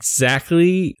was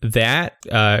exactly that.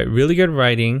 Really good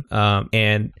writing.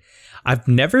 And I've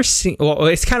never seen. Well,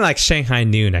 it's kind of like Shanghai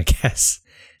Noon, I guess.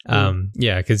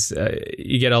 Yeah, because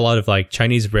you get a lot of like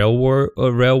Chinese railroad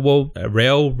workers.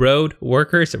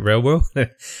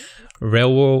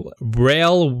 Railroad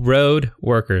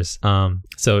workers.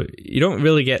 So you don't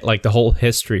really get like the whole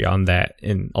history on that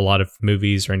in a lot of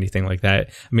movies or anything like that.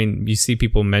 I mean, you see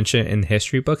people mention it in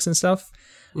history books and stuff,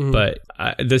 but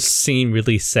this scene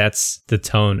really sets the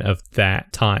tone of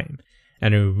that time.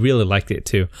 And I really liked it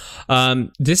too.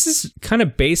 This is kind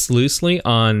of based loosely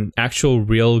on actual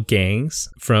real gangs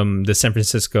from the San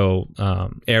Francisco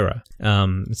era.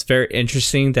 It's very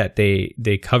interesting that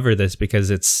they cover this because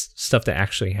it's stuff that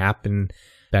actually happened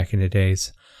back in the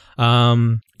days.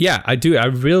 Yeah, I do. I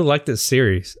really like this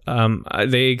series.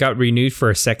 They got renewed for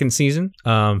a second season.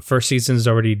 First season is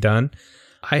already done.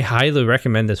 I highly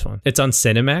recommend this one. It's on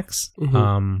Cinemax,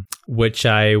 which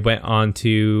I went on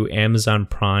to Amazon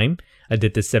Prime. I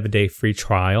did the 7-day free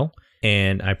trial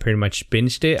and I pretty much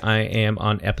binged it. I am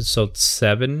on episode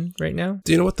 7 right now.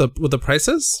 Do you know what the price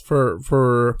is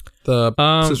for the?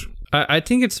 I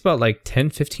think it's about like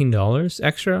 $10-15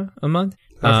 extra a month.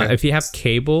 Okay. If you have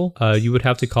cable, you would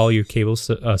have to call your cable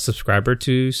subscriber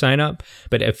to sign up.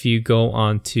 But if you go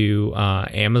on to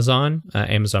Amazon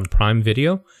Prime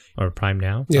Video, or Prime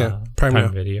Now. Yeah, Prime Now.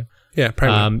 Video. Yeah,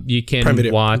 Prime. You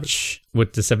can watch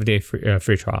with the 7-day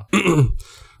free trial.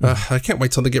 I can't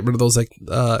wait till they get rid of those like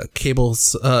cable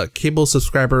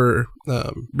subscriber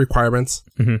requirements.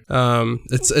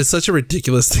 It's such a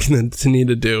ridiculous thing to need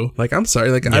to do. Like, I'm sorry,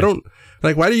 like I don't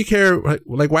like. Why do you care?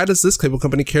 Like, why does this cable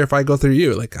company care if I go through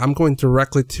you? Like, I'm going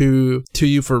directly to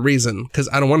you for a reason, because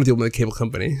I don't want to deal with a cable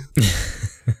company.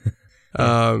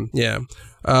 Yeah.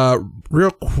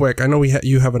 Real quick, I know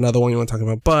you have another one you want to talk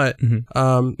about, but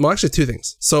well, actually two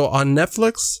things. So on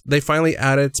Netflix, they finally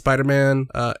added Spider-Man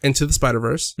Into the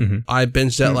Spider-Verse. I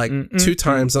binged that like 2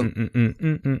 times.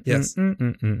 Yes,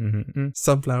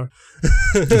 Sunflower.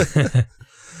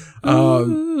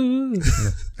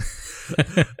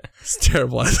 It's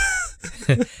terrible.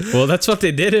 Well, that's what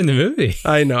they did in the movie.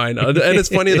 I know. And it's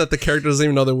funny that the character doesn't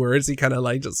even know the words. He kind of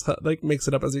like just like makes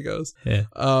it up as he goes. Yeah.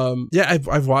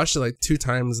 I've watched it like 2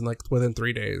 times in like within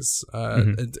 3 days.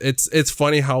 It's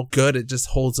funny how good it just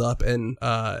holds up. And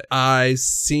I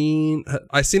seen it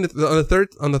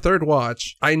on the third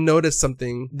watch. I noticed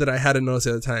something that I hadn't noticed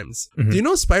the other times. Do you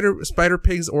know Spider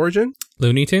Pig's origin?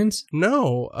 Looney Tunes?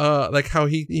 No. Like how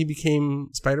he became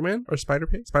Spider-Man or Spider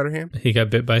Pig? Spider-Ham? He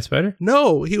got bit by a spider?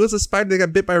 No, he was a spider that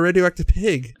got bit by a radioactive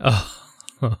pig.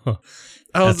 Oh.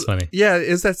 That's funny. Yeah,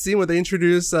 it's that scene where they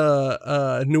introduce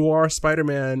Noir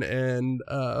Spider-Man and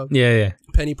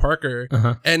Penny Parker,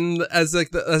 and as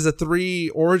the 3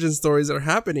 origin stories that are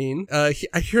happening, I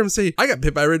hear him say, "I got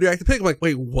bit by a radioactive pig." I'm like,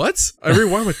 "Wait, what?" I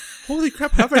rewind, I'm like, "Holy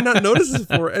crap! How have I not noticed this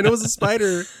before?" And it was a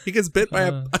spider. He gets bit by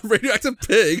a radioactive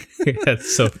pig.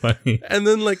 That's so funny. And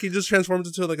then like he just transforms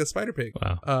into like a spider pig.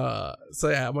 Wow. So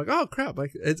yeah, I'm like, "Oh crap!"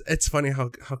 Like it's funny how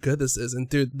good this is. And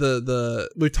dude,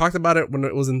 we talked about it when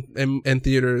it was in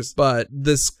theaters, but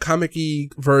this comic-y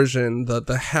version,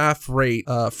 the half rate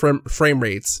frame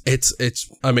rates, it's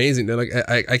amazing. They're like,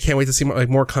 I can't wait to see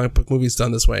more comic book movies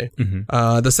done this way.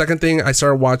 The second thing I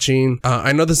started watching,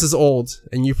 I know this is old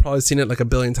and you've probably seen it like a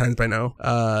billion times by now,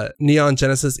 Neon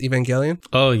Genesis Evangelion.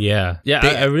 Oh yeah,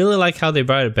 I really like how they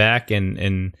brought it back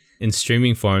in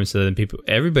streaming form, so that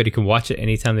everybody can watch it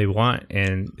anytime they want,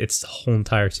 and it's the whole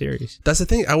entire series. That's the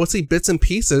thing. I would see bits and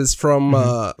pieces from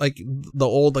like the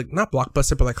old, like not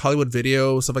Blockbuster, but like Hollywood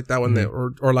Video, stuff like that, when they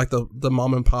or like the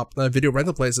mom and pop video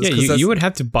rental places. Yeah, you would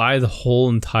have to buy the whole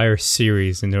entire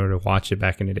series in order to watch it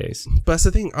back in the days. But that's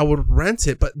the thing. I would rent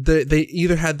it, but they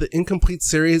either had the incomplete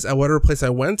series at whatever place I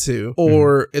went to,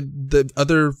 or the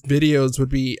other videos would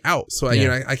be out. So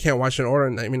I can't watch it in order.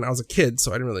 And I mean, I was a kid, so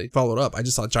I didn't really follow it up. I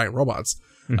just saw giant robots.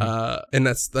 And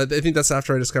I think that's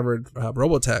after I discovered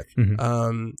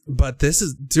Robotech. But this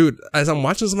is, dude, as I'm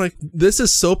watching this, I'm like, this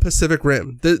is so Pacific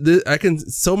Rim.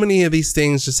 So many of these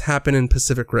things just happen in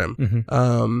Pacific Rim.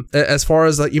 As far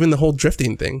as like even the whole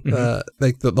drifting thing,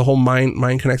 like the whole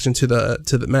mind connection to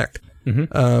the mech.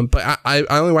 But I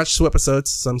only watched 2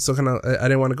 episodes, so I'm still kind of, I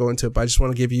didn't want to go into it, but I just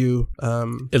want to give you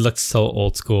it looks so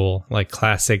old school, like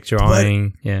classic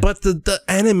drawing. But the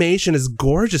animation is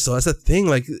gorgeous, so that's the thing.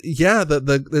 Like, yeah,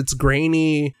 it's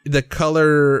grainy, the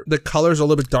colors are a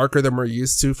little bit darker than we're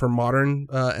used to for modern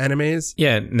animes.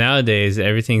 Yeah, nowadays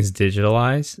everything's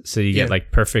digitalized, so you get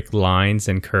like perfect lines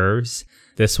and curves.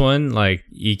 This one, like,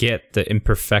 you get the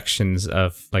imperfections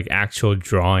of like actual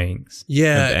drawings.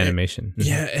 Yeah, of animation.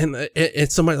 And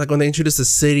it's so much like when they introduce the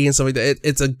city and stuff like that.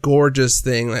 It's a gorgeous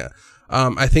thing.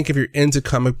 I think if you're into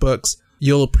comic books,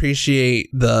 you'll appreciate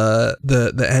the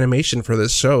animation for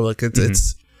this show. Like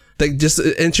it's like just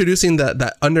introducing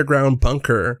that underground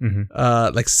bunker,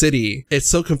 like city. It's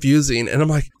so confusing, and I'm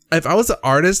like, if I was an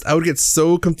artist, I would get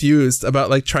so confused about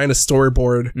like trying to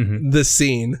storyboard this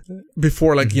scene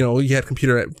before, like, you had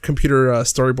computer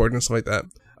storyboarding and stuff like that.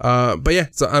 But yeah,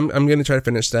 so I'm gonna try to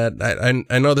finish that.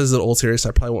 I know this is an old series, so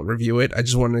I probably won't review it. I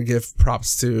just wanted to give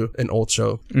props to an old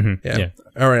show. Yeah.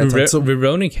 All right. So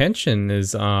Rurouni Kenshin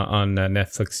is on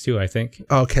Netflix too, I think.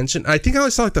 Oh, Kenshin. I think I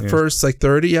only saw like the first like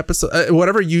 30 episodes,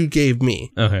 whatever you gave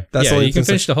me. Okay. That's you can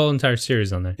finish the whole entire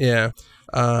series on there. Yeah.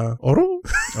 Oro.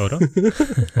 All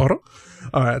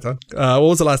right. What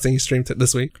was the last thing you streamed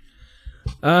this week?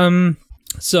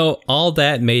 So All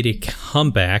That made a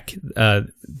comeback.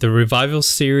 The Revival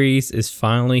series is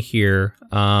finally here,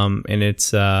 and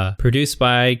it's produced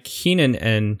by Keenan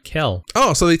and Kel.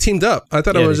 Oh, so they teamed up. I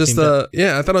thought it was just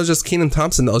I thought it was just Keenan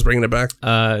Thompson that was bringing it back.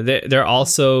 They're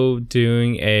also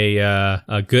doing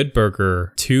a Good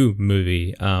Burger 2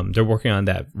 movie. They're working on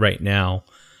that right now.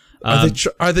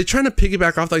 Are they trying to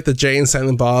piggyback off like the Jay and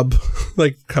Silent Bob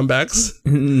like comebacks?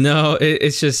 No,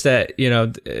 it's just that, you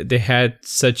know, they had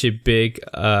such a big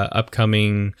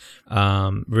upcoming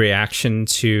reaction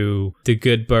to the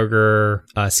Good Burger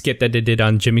skit that they did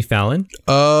on Jimmy Fallon.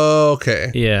 Oh,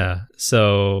 okay. Yeah.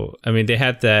 So, I mean, they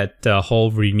had that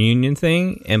whole reunion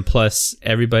thing, and plus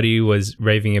everybody was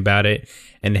raving about it,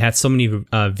 and they had so many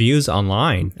views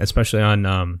online, especially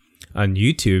on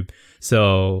YouTube.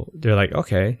 So they're like,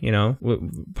 okay, you know, we're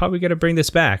probably got to bring this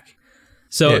back.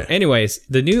 So anyways,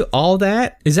 the new All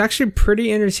That is actually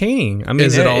pretty entertaining. I mean,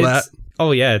 is it All That?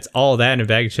 Oh, yeah, it's All That in a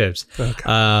bag of chips. Okay.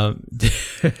 I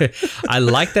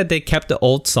like that they kept the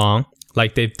old song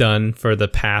like they've done for the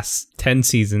past 10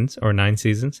 seasons or 9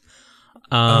 seasons.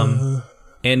 And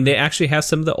they actually have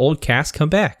some of the old cast come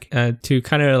back to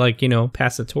kind of like, you know,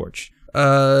 pass the torch.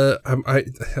 I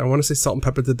want to say Salt and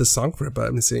Pepper did the song for it, but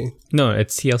let me see. No,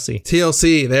 it's TLC.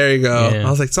 TLC, there you go. Yeah. I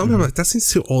was like, Salt and Pepper, that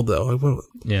seems too old though.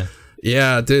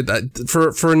 Yeah, dude. For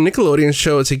a Nickelodeon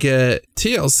show to get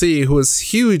TLC, who was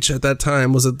huge at that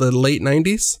time, was it the late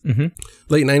 90s? Mm-hmm.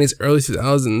 Late 90s, early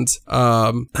 2000s.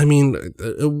 I mean,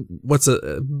 what's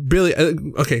Billie?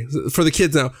 Okay, for the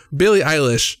kids now, Billie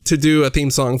Eilish to do a theme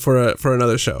song for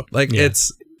another show. Like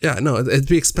it's. Yeah, no, it'd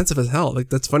be expensive as hell. Like,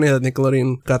 that's funny that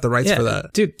Nickelodeon got the rights for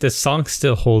that. Dude, the song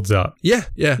still holds up. Yeah.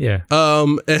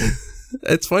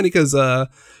 It's funny because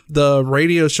the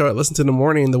radio show I listened to in the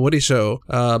morning, The Woody Show,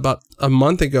 about a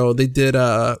month ago, they did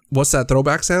What's That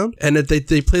Throwback Sound? And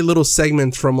they play little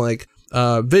segments from like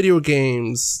video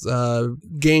games,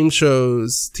 game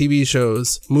shows, TV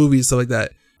shows, movies, stuff like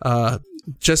that,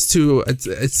 just to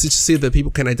see that people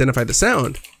can identify the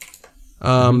sound.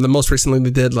 The most recently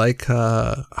they did like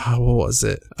what was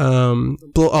it?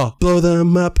 Blow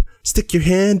them up, stick your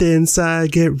hand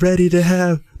inside, get ready to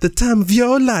have the time of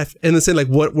your life. And then say like,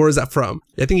 where is that from?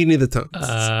 I think you need the tone.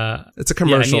 It's a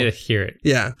commercial. Yeah, I need to hear it.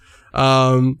 Yeah.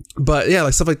 But yeah,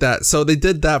 like stuff like that. So they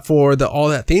did that for the All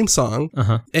That theme song,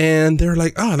 and they're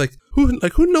like, who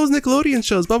knows Nickelodeon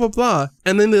shows, blah blah blah.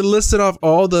 And then they listed off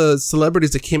all the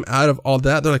celebrities that came out of All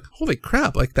That. They're like, holy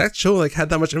crap, like that show like had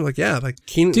that much. I'm like, yeah, like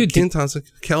Kenan Thompson,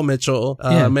 Kel Mitchell,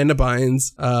 Amanda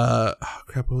Bynes,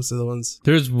 what was the other ones?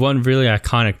 There's one really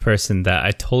iconic person that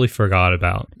I totally forgot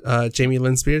about. Jamie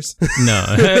Lynn Spears. No,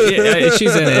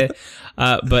 she's in it.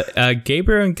 But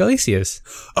Gabriel Iglesias.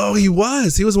 Oh, he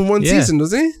was in one season,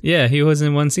 was he? Yeah, he was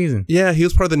in one season. Yeah, he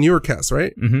was part of the newer cast,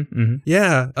 right? Mm-hmm.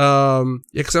 Yeah.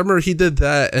 Because I remember he did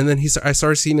that, and then I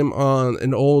started seeing him on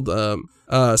an old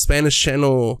Spanish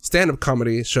channel stand-up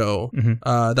comedy show.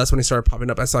 Mm-hmm. That's when he started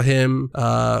popping up. I saw him,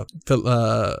 Felipe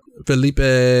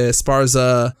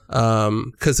Esparza,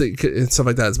 and stuff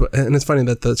like that. And it's funny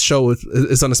that the show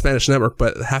is on a Spanish network,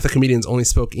 but half the comedians only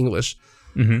spoke English.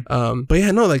 Mm-hmm. But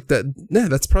yeah, no, like that. Yeah,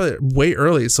 that's probably way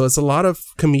early. So it's a lot of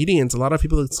comedians, a lot of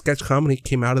people that sketch comedy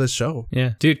came out of the show.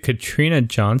 Yeah, dude, Katrina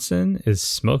Johnson is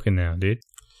smoking now, dude.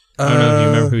 I don't know if you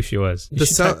remember who she was.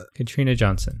 Katrina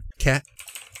Johnson. Cat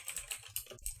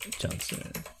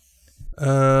Johnson.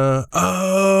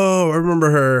 I remember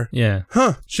her. Yeah.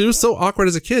 Huh. She was so awkward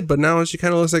as a kid, but now she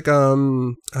kind of looks like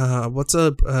what's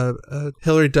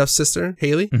Hilary Duff's sister,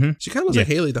 Haley. Mm-hmm. She kind of looks like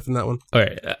Haley Duff in that one. All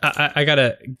right, I got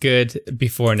a good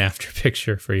before and after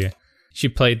picture for you. She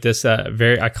played this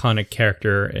very iconic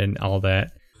character in All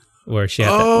That, where she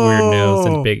had that weird nose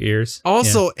and big ears.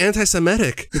 Also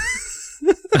anti-Semitic.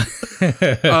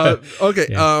 Okay.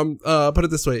 Yeah. Put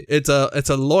it this way: it's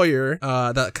a lawyer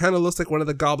that kind of looks like one of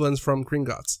the goblins from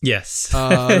Gringotts. Yes.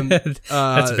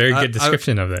 That's a very good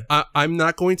description of it. I'm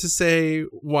not going to say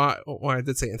why I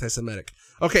did say anti-Semitic.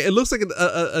 Okay, it looks like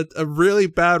a really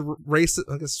bad racist.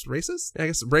 I guess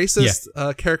racist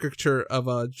caricature of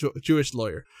a Jewish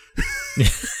lawyer.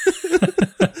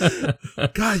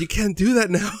 God, you can't do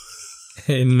that now.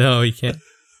 No, you can't.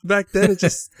 Back then,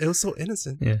 it was so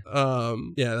innocent. Yeah.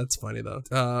 Yeah, that's funny though.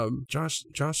 Josh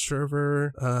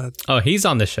Scherver. He's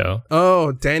on the show.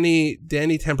 Oh, Danny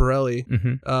Tamborelli.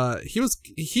 Mm-hmm.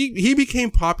 He became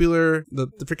popular. The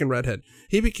freaking redhead.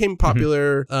 He became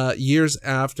popular years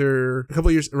after, a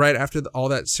couple years right after All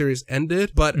That series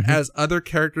ended. But as other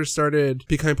characters started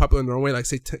becoming popular in their own way, like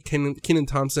say Kenan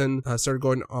Thompson started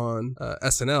going on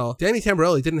SNL. Danny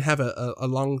Tamborelli didn't have a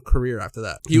long career after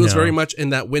that. He was very much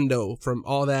in that window from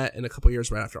All That and a couple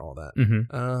years right after All That.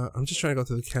 Mm-hmm. I'm just trying to go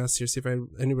through the cast here, see if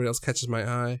anybody else catches my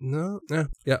eye. No, yeah.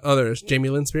 There's Jamie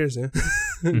Lynn Spears, yeah.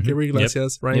 Gabriel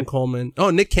Iglesias, Ryan Coleman. Oh,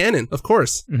 Nick Cannon, of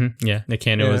course. Mm-hmm. Yeah, Nick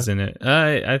Cannon was in it.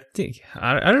 I think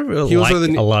I don't really like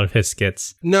a lot of his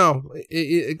skits. No,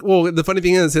 well, the funny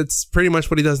thing is, it's pretty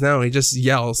much what he does now. He just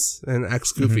yells and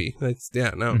acts goofy.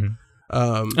 Mm-hmm.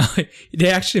 They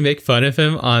actually make fun of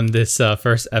him on this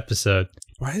first episode.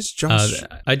 Why is Josh?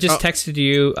 I just texted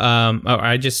you.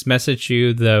 I just messaged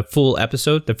you the full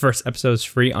episode. The first episode is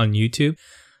free on YouTube.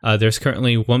 There's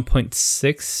currently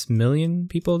 1.6 million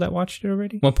people that watched it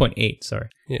already. 1.8, sorry.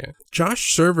 Yeah.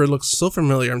 Josh Server looks so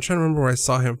familiar. I'm trying to remember where I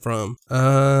saw him from.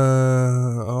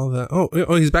 All that.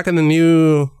 Oh, he's back in the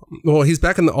new. Well, he's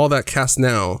back in All That cast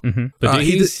now. Mm-hmm. But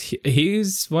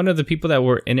he's one of the people that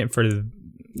were in it from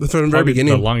the very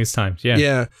beginning, the longest time. Yeah.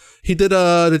 Yeah. He did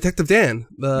Detective Dan,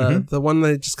 the one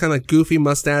that just kind of goofy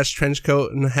mustache, trench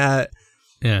coat, and hat.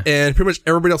 Yeah. And pretty much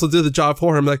everybody else will do the job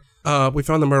for him. Like, we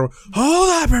found the murderer. Hold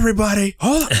up, everybody.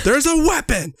 Hold up. There's a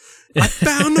weapon. I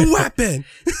found the weapon.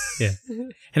 Yeah.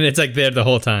 And it's like there the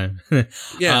whole time.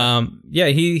 Yeah.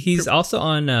 He's also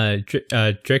on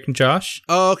Drake and Josh.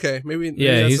 Oh, okay. Maybe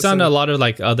he's on a lot of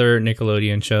like other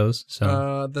Nickelodeon shows.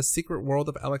 So The Secret World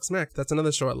of Alex Mack. That's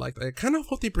another show I like. I kind of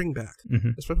hope they bring back,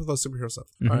 especially with those superhero stuff.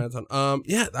 All right, Anton.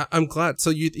 I'm glad. So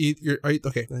you're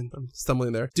okay. I'm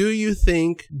stumbling there. Do you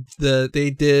think that they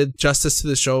did justice to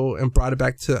the show and brought it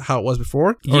back to how it was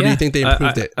before, or do you think they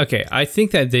improved it? Okay, I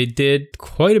think that they did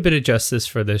quite a bit of justice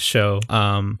for this show.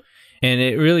 And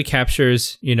it really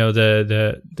captures,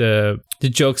 the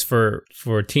jokes for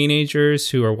teenagers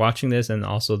who are watching this, and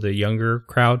also the younger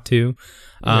crowd too.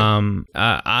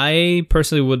 I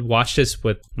personally would watch this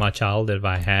with my child if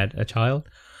I had a child.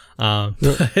 But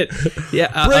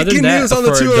yeah, breaking news on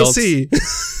the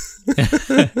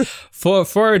 2OC.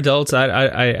 For adults,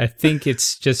 I think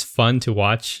it's just fun to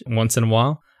watch once in a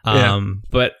while.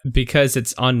 But because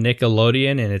it's on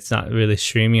Nickelodeon and it's not really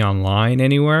streaming online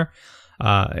anywhere,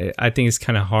 I think it's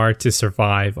kind of hard to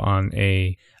survive on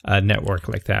a network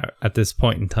like that at this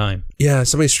point in time. Yeah,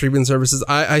 so many streaming services.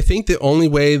 I think the only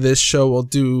way this show will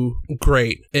do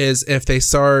great is if they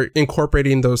start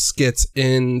incorporating those skits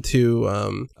into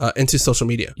social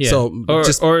media. Yeah. So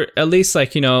or at least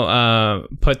like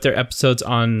put their episodes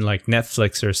on like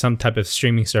Netflix or some type of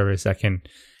streaming service that can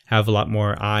have a lot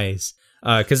more eyes.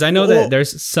 Because I know that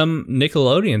there's some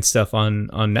Nickelodeon stuff on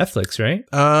Netflix, right?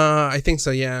 I think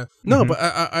so. Yeah. No, but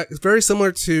it's very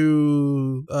similar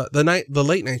to the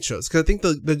late night shows. Because I think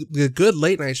the good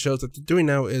late night shows that they're doing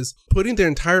now is putting their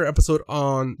entire episode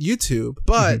on YouTube,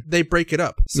 but they break it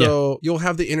up. So you'll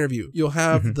have the interview, you'll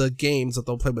have the games that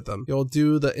they'll play with them, you'll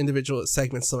do the individual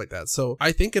segments, stuff like that. So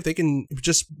I think if they can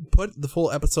just put the full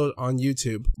episode on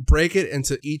YouTube, break it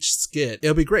into each skit,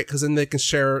 it'll be great. Because then they can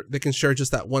share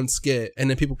just that one skit. And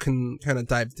then people can kind of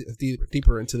dive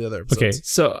deeper into the other episodes. Okay,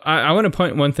 so I want to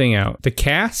point one thing out.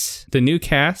 The new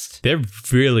cast, they're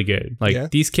really good.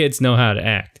 Like, these kids know how to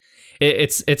act.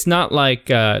 It's not like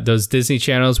those Disney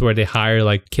channels where they hire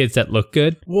like kids that look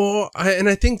good. Well,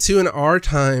 I think too in our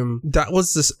time that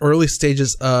was this early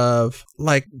stages of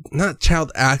like not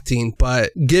child acting,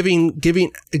 but giving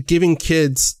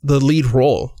kids the lead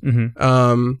role.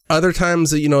 Other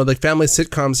times, like family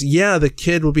sitcoms, the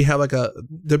kid will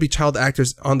there'll be child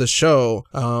actors on the show,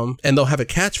 and they'll have a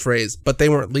catchphrase, but they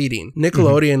weren't leading.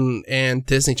 Nickelodeon and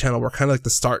Disney Channel were kind of like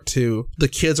the start to the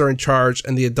kids are in charge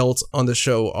and the adults on the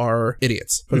show are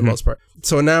idiots for the most part.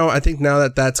 So now I think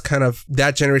that's kind of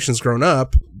that generation's grown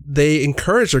up, they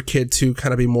encourage their kid to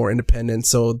kind of be more independent.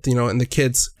 So, and the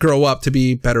kids grow up to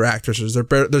be better actors.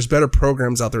 There's better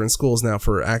programs out there in schools now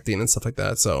for acting and stuff like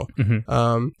that. So,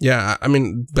 I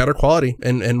mean, better quality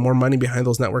and more money behind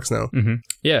those networks now.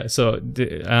 Yeah. So,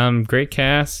 great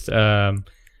cast.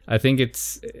 I think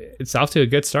it's off to a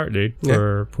good start, dude,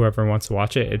 for whoever wants to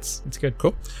watch it. It's good.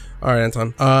 Cool. All right,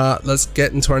 Anton. Let's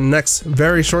get into our next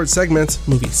very short segment,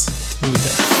 movies.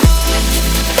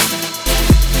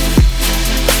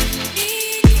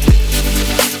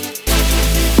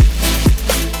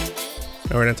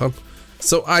 All right, Anton.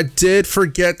 So I did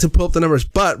forget to pull up the numbers,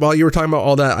 but while you were talking about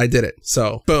all that, I did it.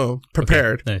 So boom,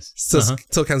 prepared. Okay, nice.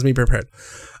 Still counts me prepared.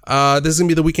 This is going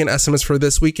to be the weekend estimates for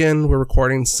this weekend. We're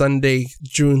recording Sunday,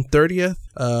 June 30th.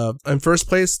 In first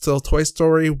place, still Toy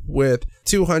Story with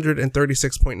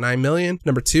 236.9 million.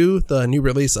 Number 2, the new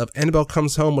release of Annabelle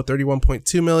Comes Home with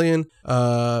 31.2 million.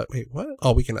 Wait, what?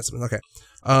 Oh, weekend estimates. Okay.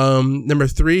 Number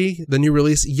 3, the new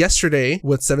release yesterday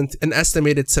with an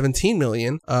estimated 17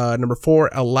 million. Number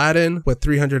 4, Aladdin with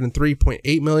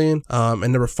 303.8 million. And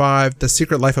number 5, The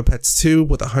Secret Life of Pets 2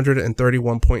 with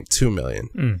 131.2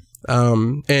 million.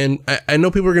 And I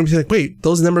know people are going to be like, wait,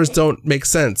 those numbers don't make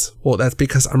sense. Well, that's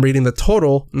because I'm reading the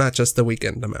total, not just the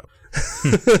weekend amount.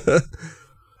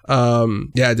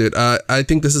 Yeah, dude, I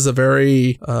think this is a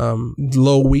very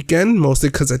low weekend, mostly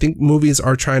because I think movies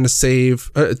are trying to save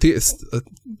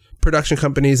production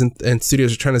companies and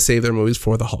studios are trying to save their movies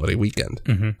for the holiday weekend.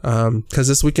 Because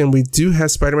this weekend we do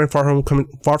have Spider-Man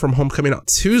Far From Home coming out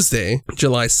Tuesday,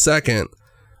 July 2nd.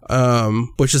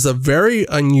 Which is a very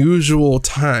unusual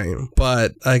time,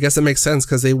 but I guess it makes sense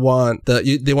because they want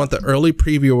the early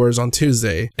previewers on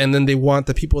Tuesday, and then they want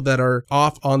the people that are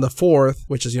off on the 4th,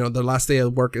 which is, the last day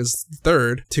of work is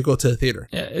 3rd, to go to the theater.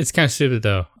 Yeah, it's kind of stupid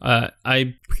though.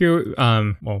 I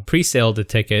pre-saled the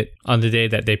ticket on the day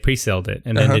that they pre-saled it,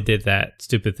 and then they did that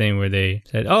stupid thing where they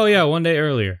said, "Oh yeah, one day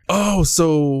earlier." Oh,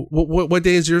 so what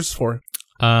day is yours for?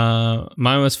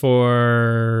 Mine was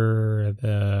for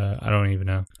I don't even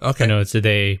know. Okay. I know it's the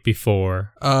day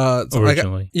before. So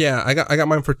originally. I got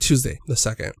mine for Tuesday, the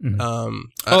 2nd.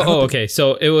 Okay.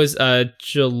 So it was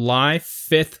July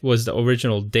 5th was the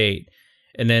original date,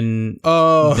 and then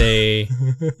they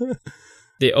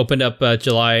opened up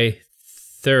July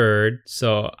 3rd.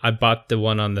 So I bought the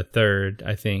one on the 3rd,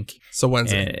 I think. So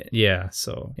Wednesday.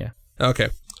 So yeah. Okay.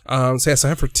 So I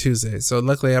have for Tuesday. So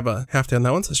luckily I have a half day on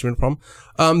that one, so that should be no problem.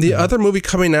 The other movie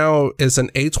coming out is an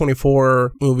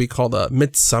A24 movie called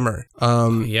Midsummer.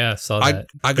 I saw that.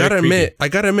 I gotta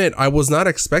admit, I was not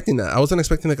expecting that. I wasn't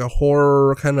expecting like a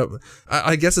horror kind of.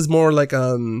 I guess it's more like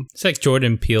It's like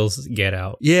Jordan Peele's Get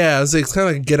Out. Yeah, it's kind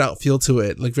of like a Get Out feel to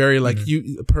it. Like very like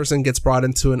a person gets brought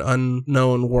into an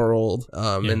unknown world,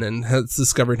 and then has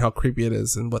discovering how creepy it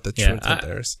is and what the truth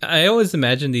there is. I always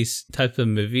imagine these types of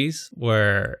movies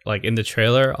where, like in the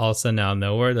trailer, all of a sudden out of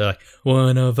nowhere, they're like,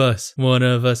 one of us,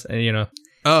 and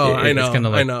Oh, I know. Like,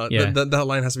 I know. Yeah. That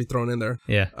line has to be thrown in there.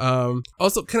 Yeah.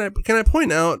 Also, can I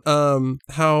point out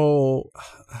how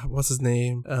what's his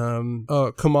name?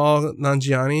 Kumail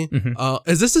Nanjiani.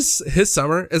 Is this his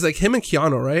summer? It's like him and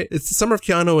Keanu, right? It's the summer of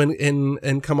Keanu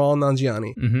and Kumail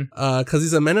Nanjiani. Because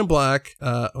he's a Men in Black.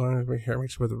 Here, make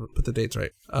sure to put the dates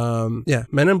right.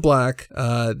 Men in Black.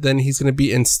 Then he's gonna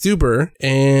be in Stuber,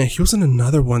 and he was in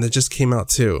another one that just came out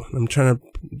too. I'm trying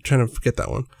to forget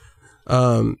that one.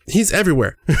 He's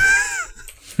everywhere.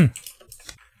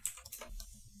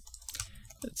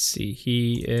 Let's see.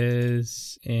 He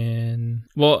is in.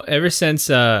 Well, ever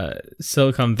since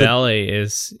Silicon Valley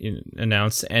is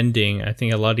announced ending, I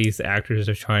think a lot of these actors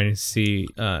are trying to see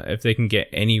if they can get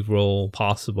any role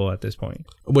possible at this point.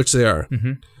 Which they are.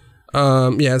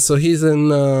 So he's in. He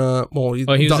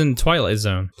was in Twilight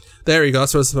Zone. There you go.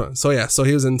 So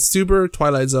he was in Stuber,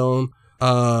 Twilight Zone.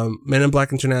 Men in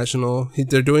Black International.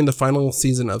 They're doing the final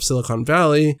season of Silicon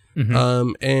Valley.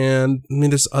 And I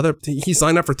mean, he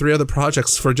signed up for 3 other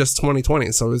projects for just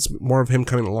 2020, so it's more of him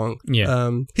coming along.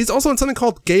 Yeah. He's also in something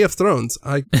called Game of Thrones.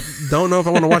 I don't know if I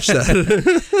want to watch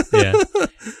that.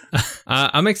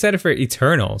 I'm excited for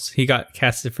Eternals. He got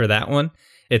casted for that one.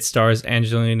 It stars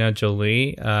Angelina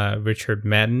Jolie, Richard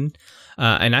Madden,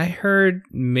 and I heard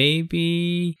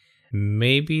maybe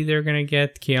they're going to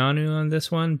get Keanu on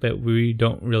this one, but we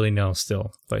don't really know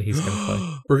still, but he's going to play.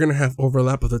 We're going to have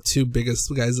overlap of the 2 biggest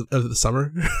guys of the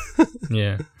summer.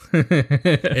 Yeah.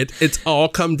 It's all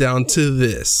come down to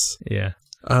this. Yeah.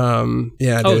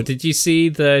 Dude. Did you see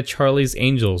the Charlie's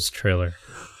Angels trailer?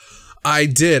 I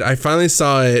did. I finally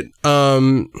saw it.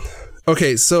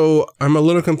 Okay, so I'm a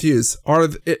little confused. I'm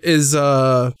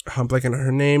blanking on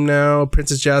her name now.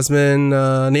 Princess Jasmine,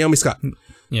 Naomi Scott.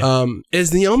 Yeah.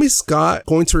 Is Naomi Scott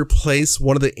going to replace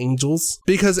one of the angels?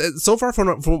 Because so far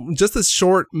from just this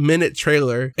short minute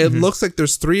trailer, it looks like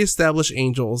there's 3 established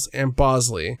angels and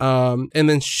Bosley. And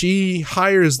then she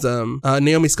hires them.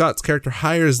 Naomi Scott's character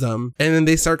hires them, and then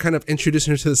they start kind of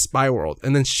introducing her to the spy world,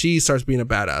 and then she starts being a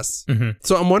badass.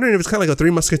 So I'm wondering if it's kind of like a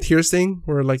 3 Musketeers thing,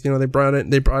 where like they brought in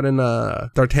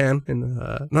D'Artagnan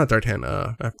and not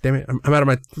D'Artagnan. Damn it, I'm out of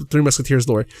my 3 Musketeers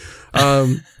lore.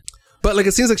 But like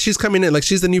it seems like she's coming in, like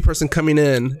she's the new person coming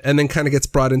in, and then kind of gets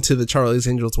brought into the Charlie's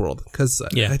Angels world. Because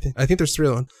I think there's 3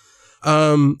 of them.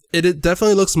 It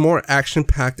definitely looks more action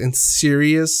packed and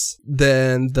serious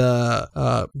than the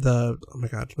oh my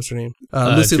god, what's her name?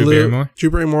 Lucy Liu, Drew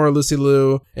Barrymore, Lucy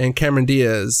Liu, and Cameron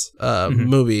Diaz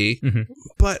movie.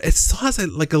 But it still has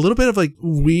like a little bit of like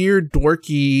weird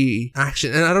dorky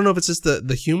action, and I don't know if it's just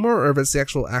the humor or if it's the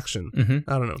actual action.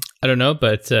 I don't know,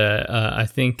 but I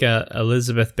think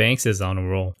Elizabeth Banks is on a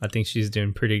roll. I think she's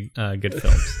doing pretty good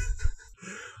films.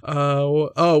 When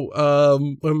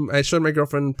I showed my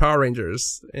girlfriend Power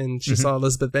Rangers and she saw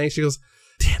Elizabeth Banks, she goes,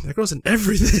 "Damn, that girl's in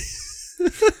everything."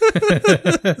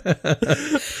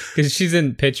 Because she's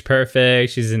in Pitch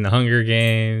Perfect, she's in The Hunger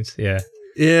Games,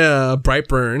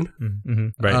 Brightburn.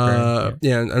 Brightburn.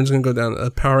 I'm just gonna go down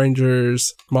Power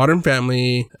Rangers, Modern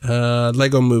Family,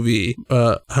 Lego Movie,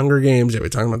 Hunger Games. We're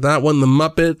talking about that one. The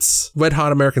Muppets, Wet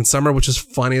Hot American Summer, which is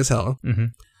funny as hell.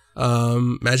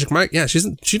 Magic Mike, yeah,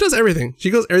 she does everything. She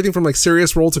goes everything from like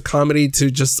serious role to comedy to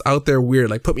just out there weird,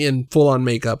 like put me in full on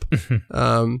makeup.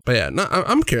 But yeah, no,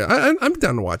 I'm curious. I'm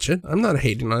down to watch it. I'm not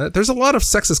hating on it. There's a lot of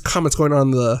sexist comments going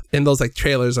on in those like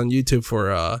trailers on YouTube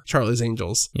for Charlie's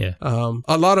Angels. Yeah.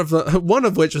 A lot of one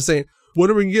of which was saying, when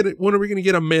are we gonna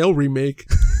get a male remake?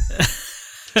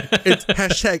 It's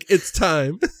hashtag it's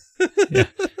time. Yeah.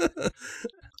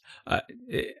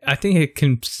 I think it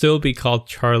can still be called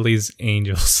Charlie's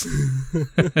Angels. Maybe.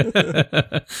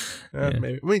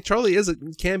 I mean, Charlie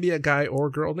can be a guy or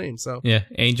girl name. So yeah,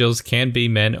 angels can be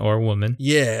men or women.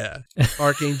 Yeah,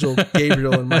 Archangel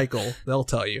Gabriel and Michael. They'll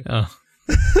tell you. Oh.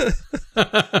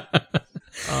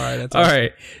 All right. That's all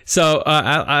right. So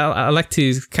I like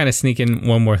to kind of sneak in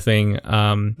one more thing.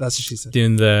 That's what she said.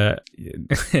 Doing the.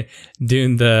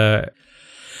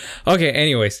 Okay.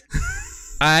 Anyways.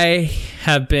 I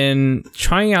have been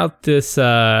trying out this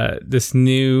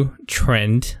new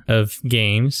trend of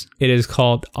games. It is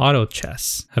called auto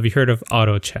chess. Have you heard of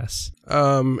auto chess?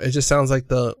 It just sounds like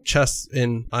the chess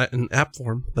in app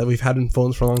form that we've had in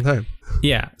phones for a long time.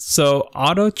 Yeah. So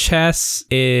auto chess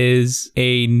is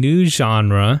a new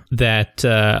genre that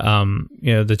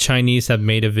the Chinese have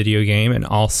made a video game, and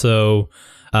also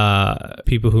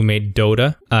people who made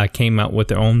Dota came out with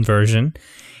their own version.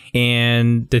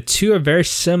 And the two are very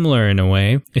similar in a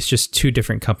way. It's just two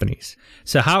different companies.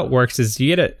 So how it works is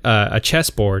you get a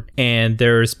chessboard, and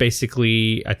there's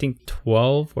basically, I think,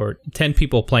 12 or 10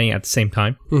 people playing at the same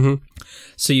time. Mm-hmm.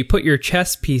 So you put your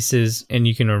chess pieces, and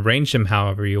you can arrange them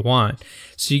however you want.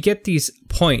 So you get these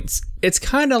points. It's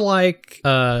kind of like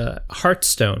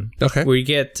Hearthstone, okay, where you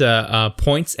get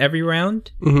points every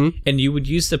round, mm-hmm. and you would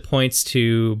use the points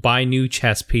to buy new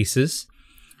chess pieces.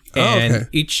 And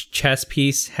each chess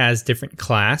piece has different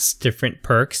class, different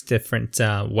perks, different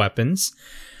weapons.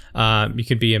 You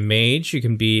can be a mage, you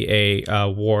can be a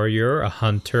warrior, a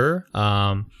hunter,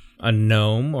 a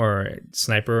gnome, or a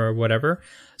sniper, or whatever.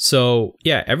 So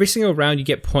yeah, every single round you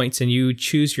get points, and you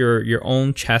choose your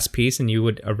own chess piece, and you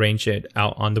would arrange it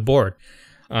out on the board.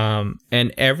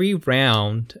 And every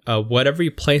round, whatever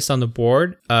you place on the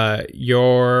board,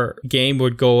 your game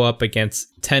would go up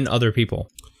against 10 other people.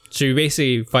 So you're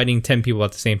basically fighting 10 people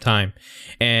at the same time.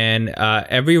 And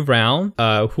every round,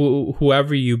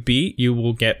 whoever you beat, you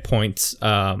will get points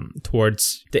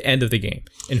towards the end of the game.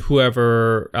 And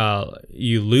whoever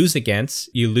you lose against,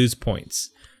 you lose points.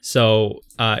 So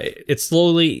it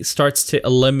slowly starts to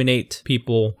eliminate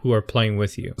people who are playing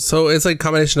with you. So it's like a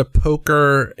combination of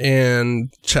poker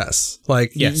and chess.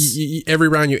 Like yes. Every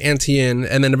round you ante in,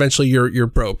 and then eventually you're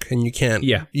broke and you can't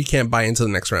buy into the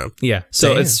next round. Yeah.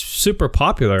 So it's super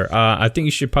popular. I think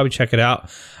you should probably check it out.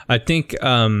 I think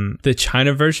the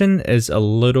China version is a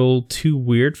little too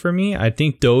weird for me. I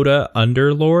think Dota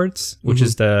Underlords, which mm-hmm.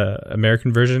 is the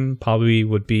American version, probably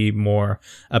would be more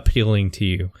appealing to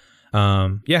you.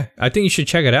 Yeah, I think you should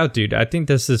check it out, dude. I think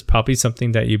this is probably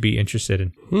something that you'd be interested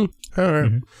in. All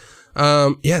right.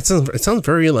 Mm-hmm. Yeah, it sounds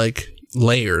very like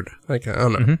layered. Like, I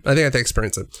don't know. Mm-hmm. I think I have to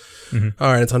experience it. Mm-hmm.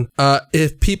 All right, Anton.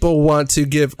 If people want to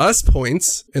give us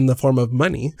points in the form of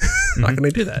money, mm-hmm. how can they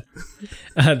do that?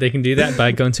 They can do that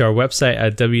by going to our website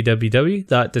at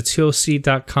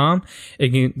www.the2oc.com.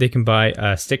 They can buy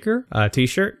a sticker, a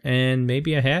t-shirt, and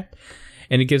maybe a hat.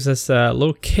 And it gives us a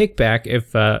little kickback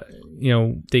if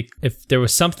if there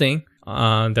was something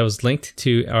that was linked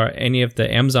to any of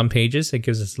the Amazon pages. It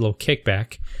gives us a little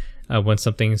kickback when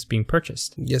something is being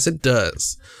purchased. Yes, it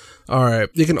does. All right.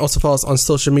 You can also follow us on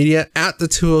social media at the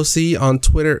 2OC on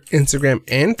Twitter, Instagram,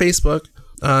 and Facebook.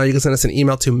 You can send us an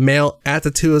email to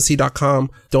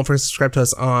mail@the2oc.com. Don't forget to subscribe to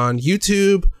us on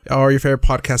YouTube or your favorite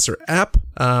podcaster app.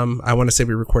 I want to say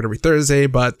we record every Thursday,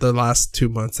 but the last 2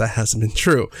 months that hasn't been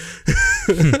true.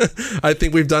 I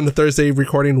think we've done the Thursday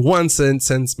recording once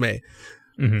since May.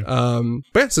 Mm-hmm.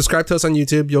 But yeah, subscribe to us on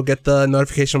YouTube. You'll get the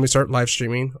notification when we start live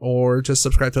streaming, or just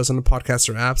subscribe to us on the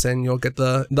podcaster apps, and you'll get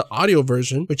the audio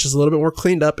version, which is a little bit more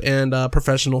cleaned up and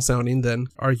professional sounding than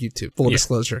our YouTube. Full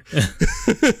disclosure.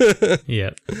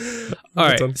 Yeah. All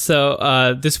right.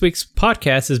 So this week's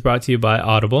podcast is brought to you by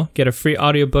Audible. Get a free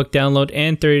audiobook download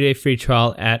and 30-day free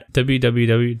trial at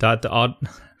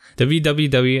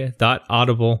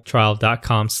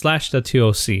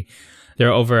www.audibletrial.com/the2oc. There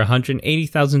are over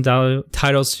 180,000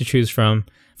 titles to choose from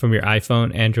your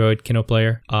iPhone, Android, Kindle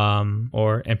player,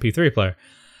 or MP3 player.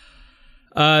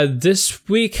 This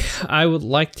week, I would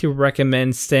like to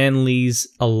recommend Stan Lee's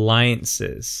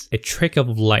Alliances, A Trick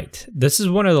of Light. This is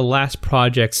one of the last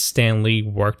projects Stan Lee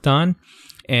worked on,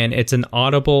 and it's an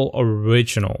Audible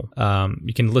original.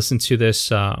 You can listen to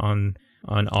this on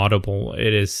on Audible.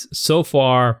 It is, so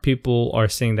far, people are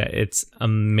saying that it's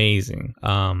amazing.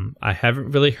 I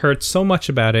haven't really heard so much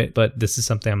about it, but this is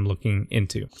something I'm looking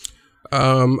into.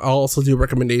 I'll also do a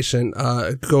recommendation.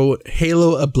 Go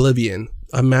Halo Oblivion,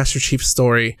 a Master Chief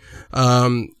story.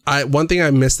 One thing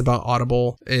I missed about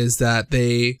Audible is that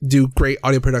they do great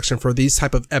audio production for these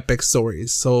type of epic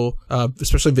stories. So,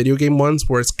 especially video game ones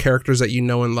where it's characters that you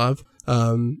know and love.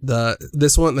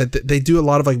 This one, they do a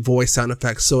lot of like voice sound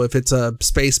effects. So if it's a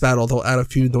space battle, they'll add a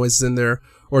few noises in there,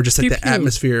 or just like the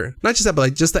atmosphere. Not just that, but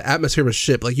like just the atmosphere of a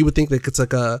ship. Like you would think that it's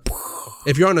like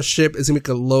if you're on a ship, it's gonna make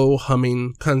a low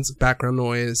humming kind of background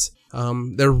noise.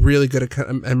 They're really good at kind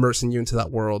of immersing you into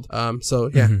that world.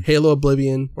 Halo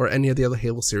Oblivion or any of the other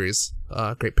Halo series,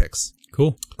 great picks.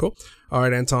 Cool. All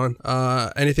right, Anton.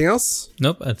 Anything else?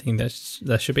 Nope. I think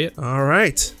that should be it. All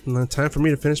right. Now, time for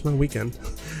me to finish my weekend.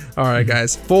 All right,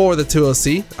 guys. For the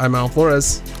 2OC, I'm Al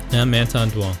Flores. I'm Anton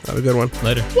Duong. Have a good one.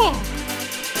 Later. Whoa.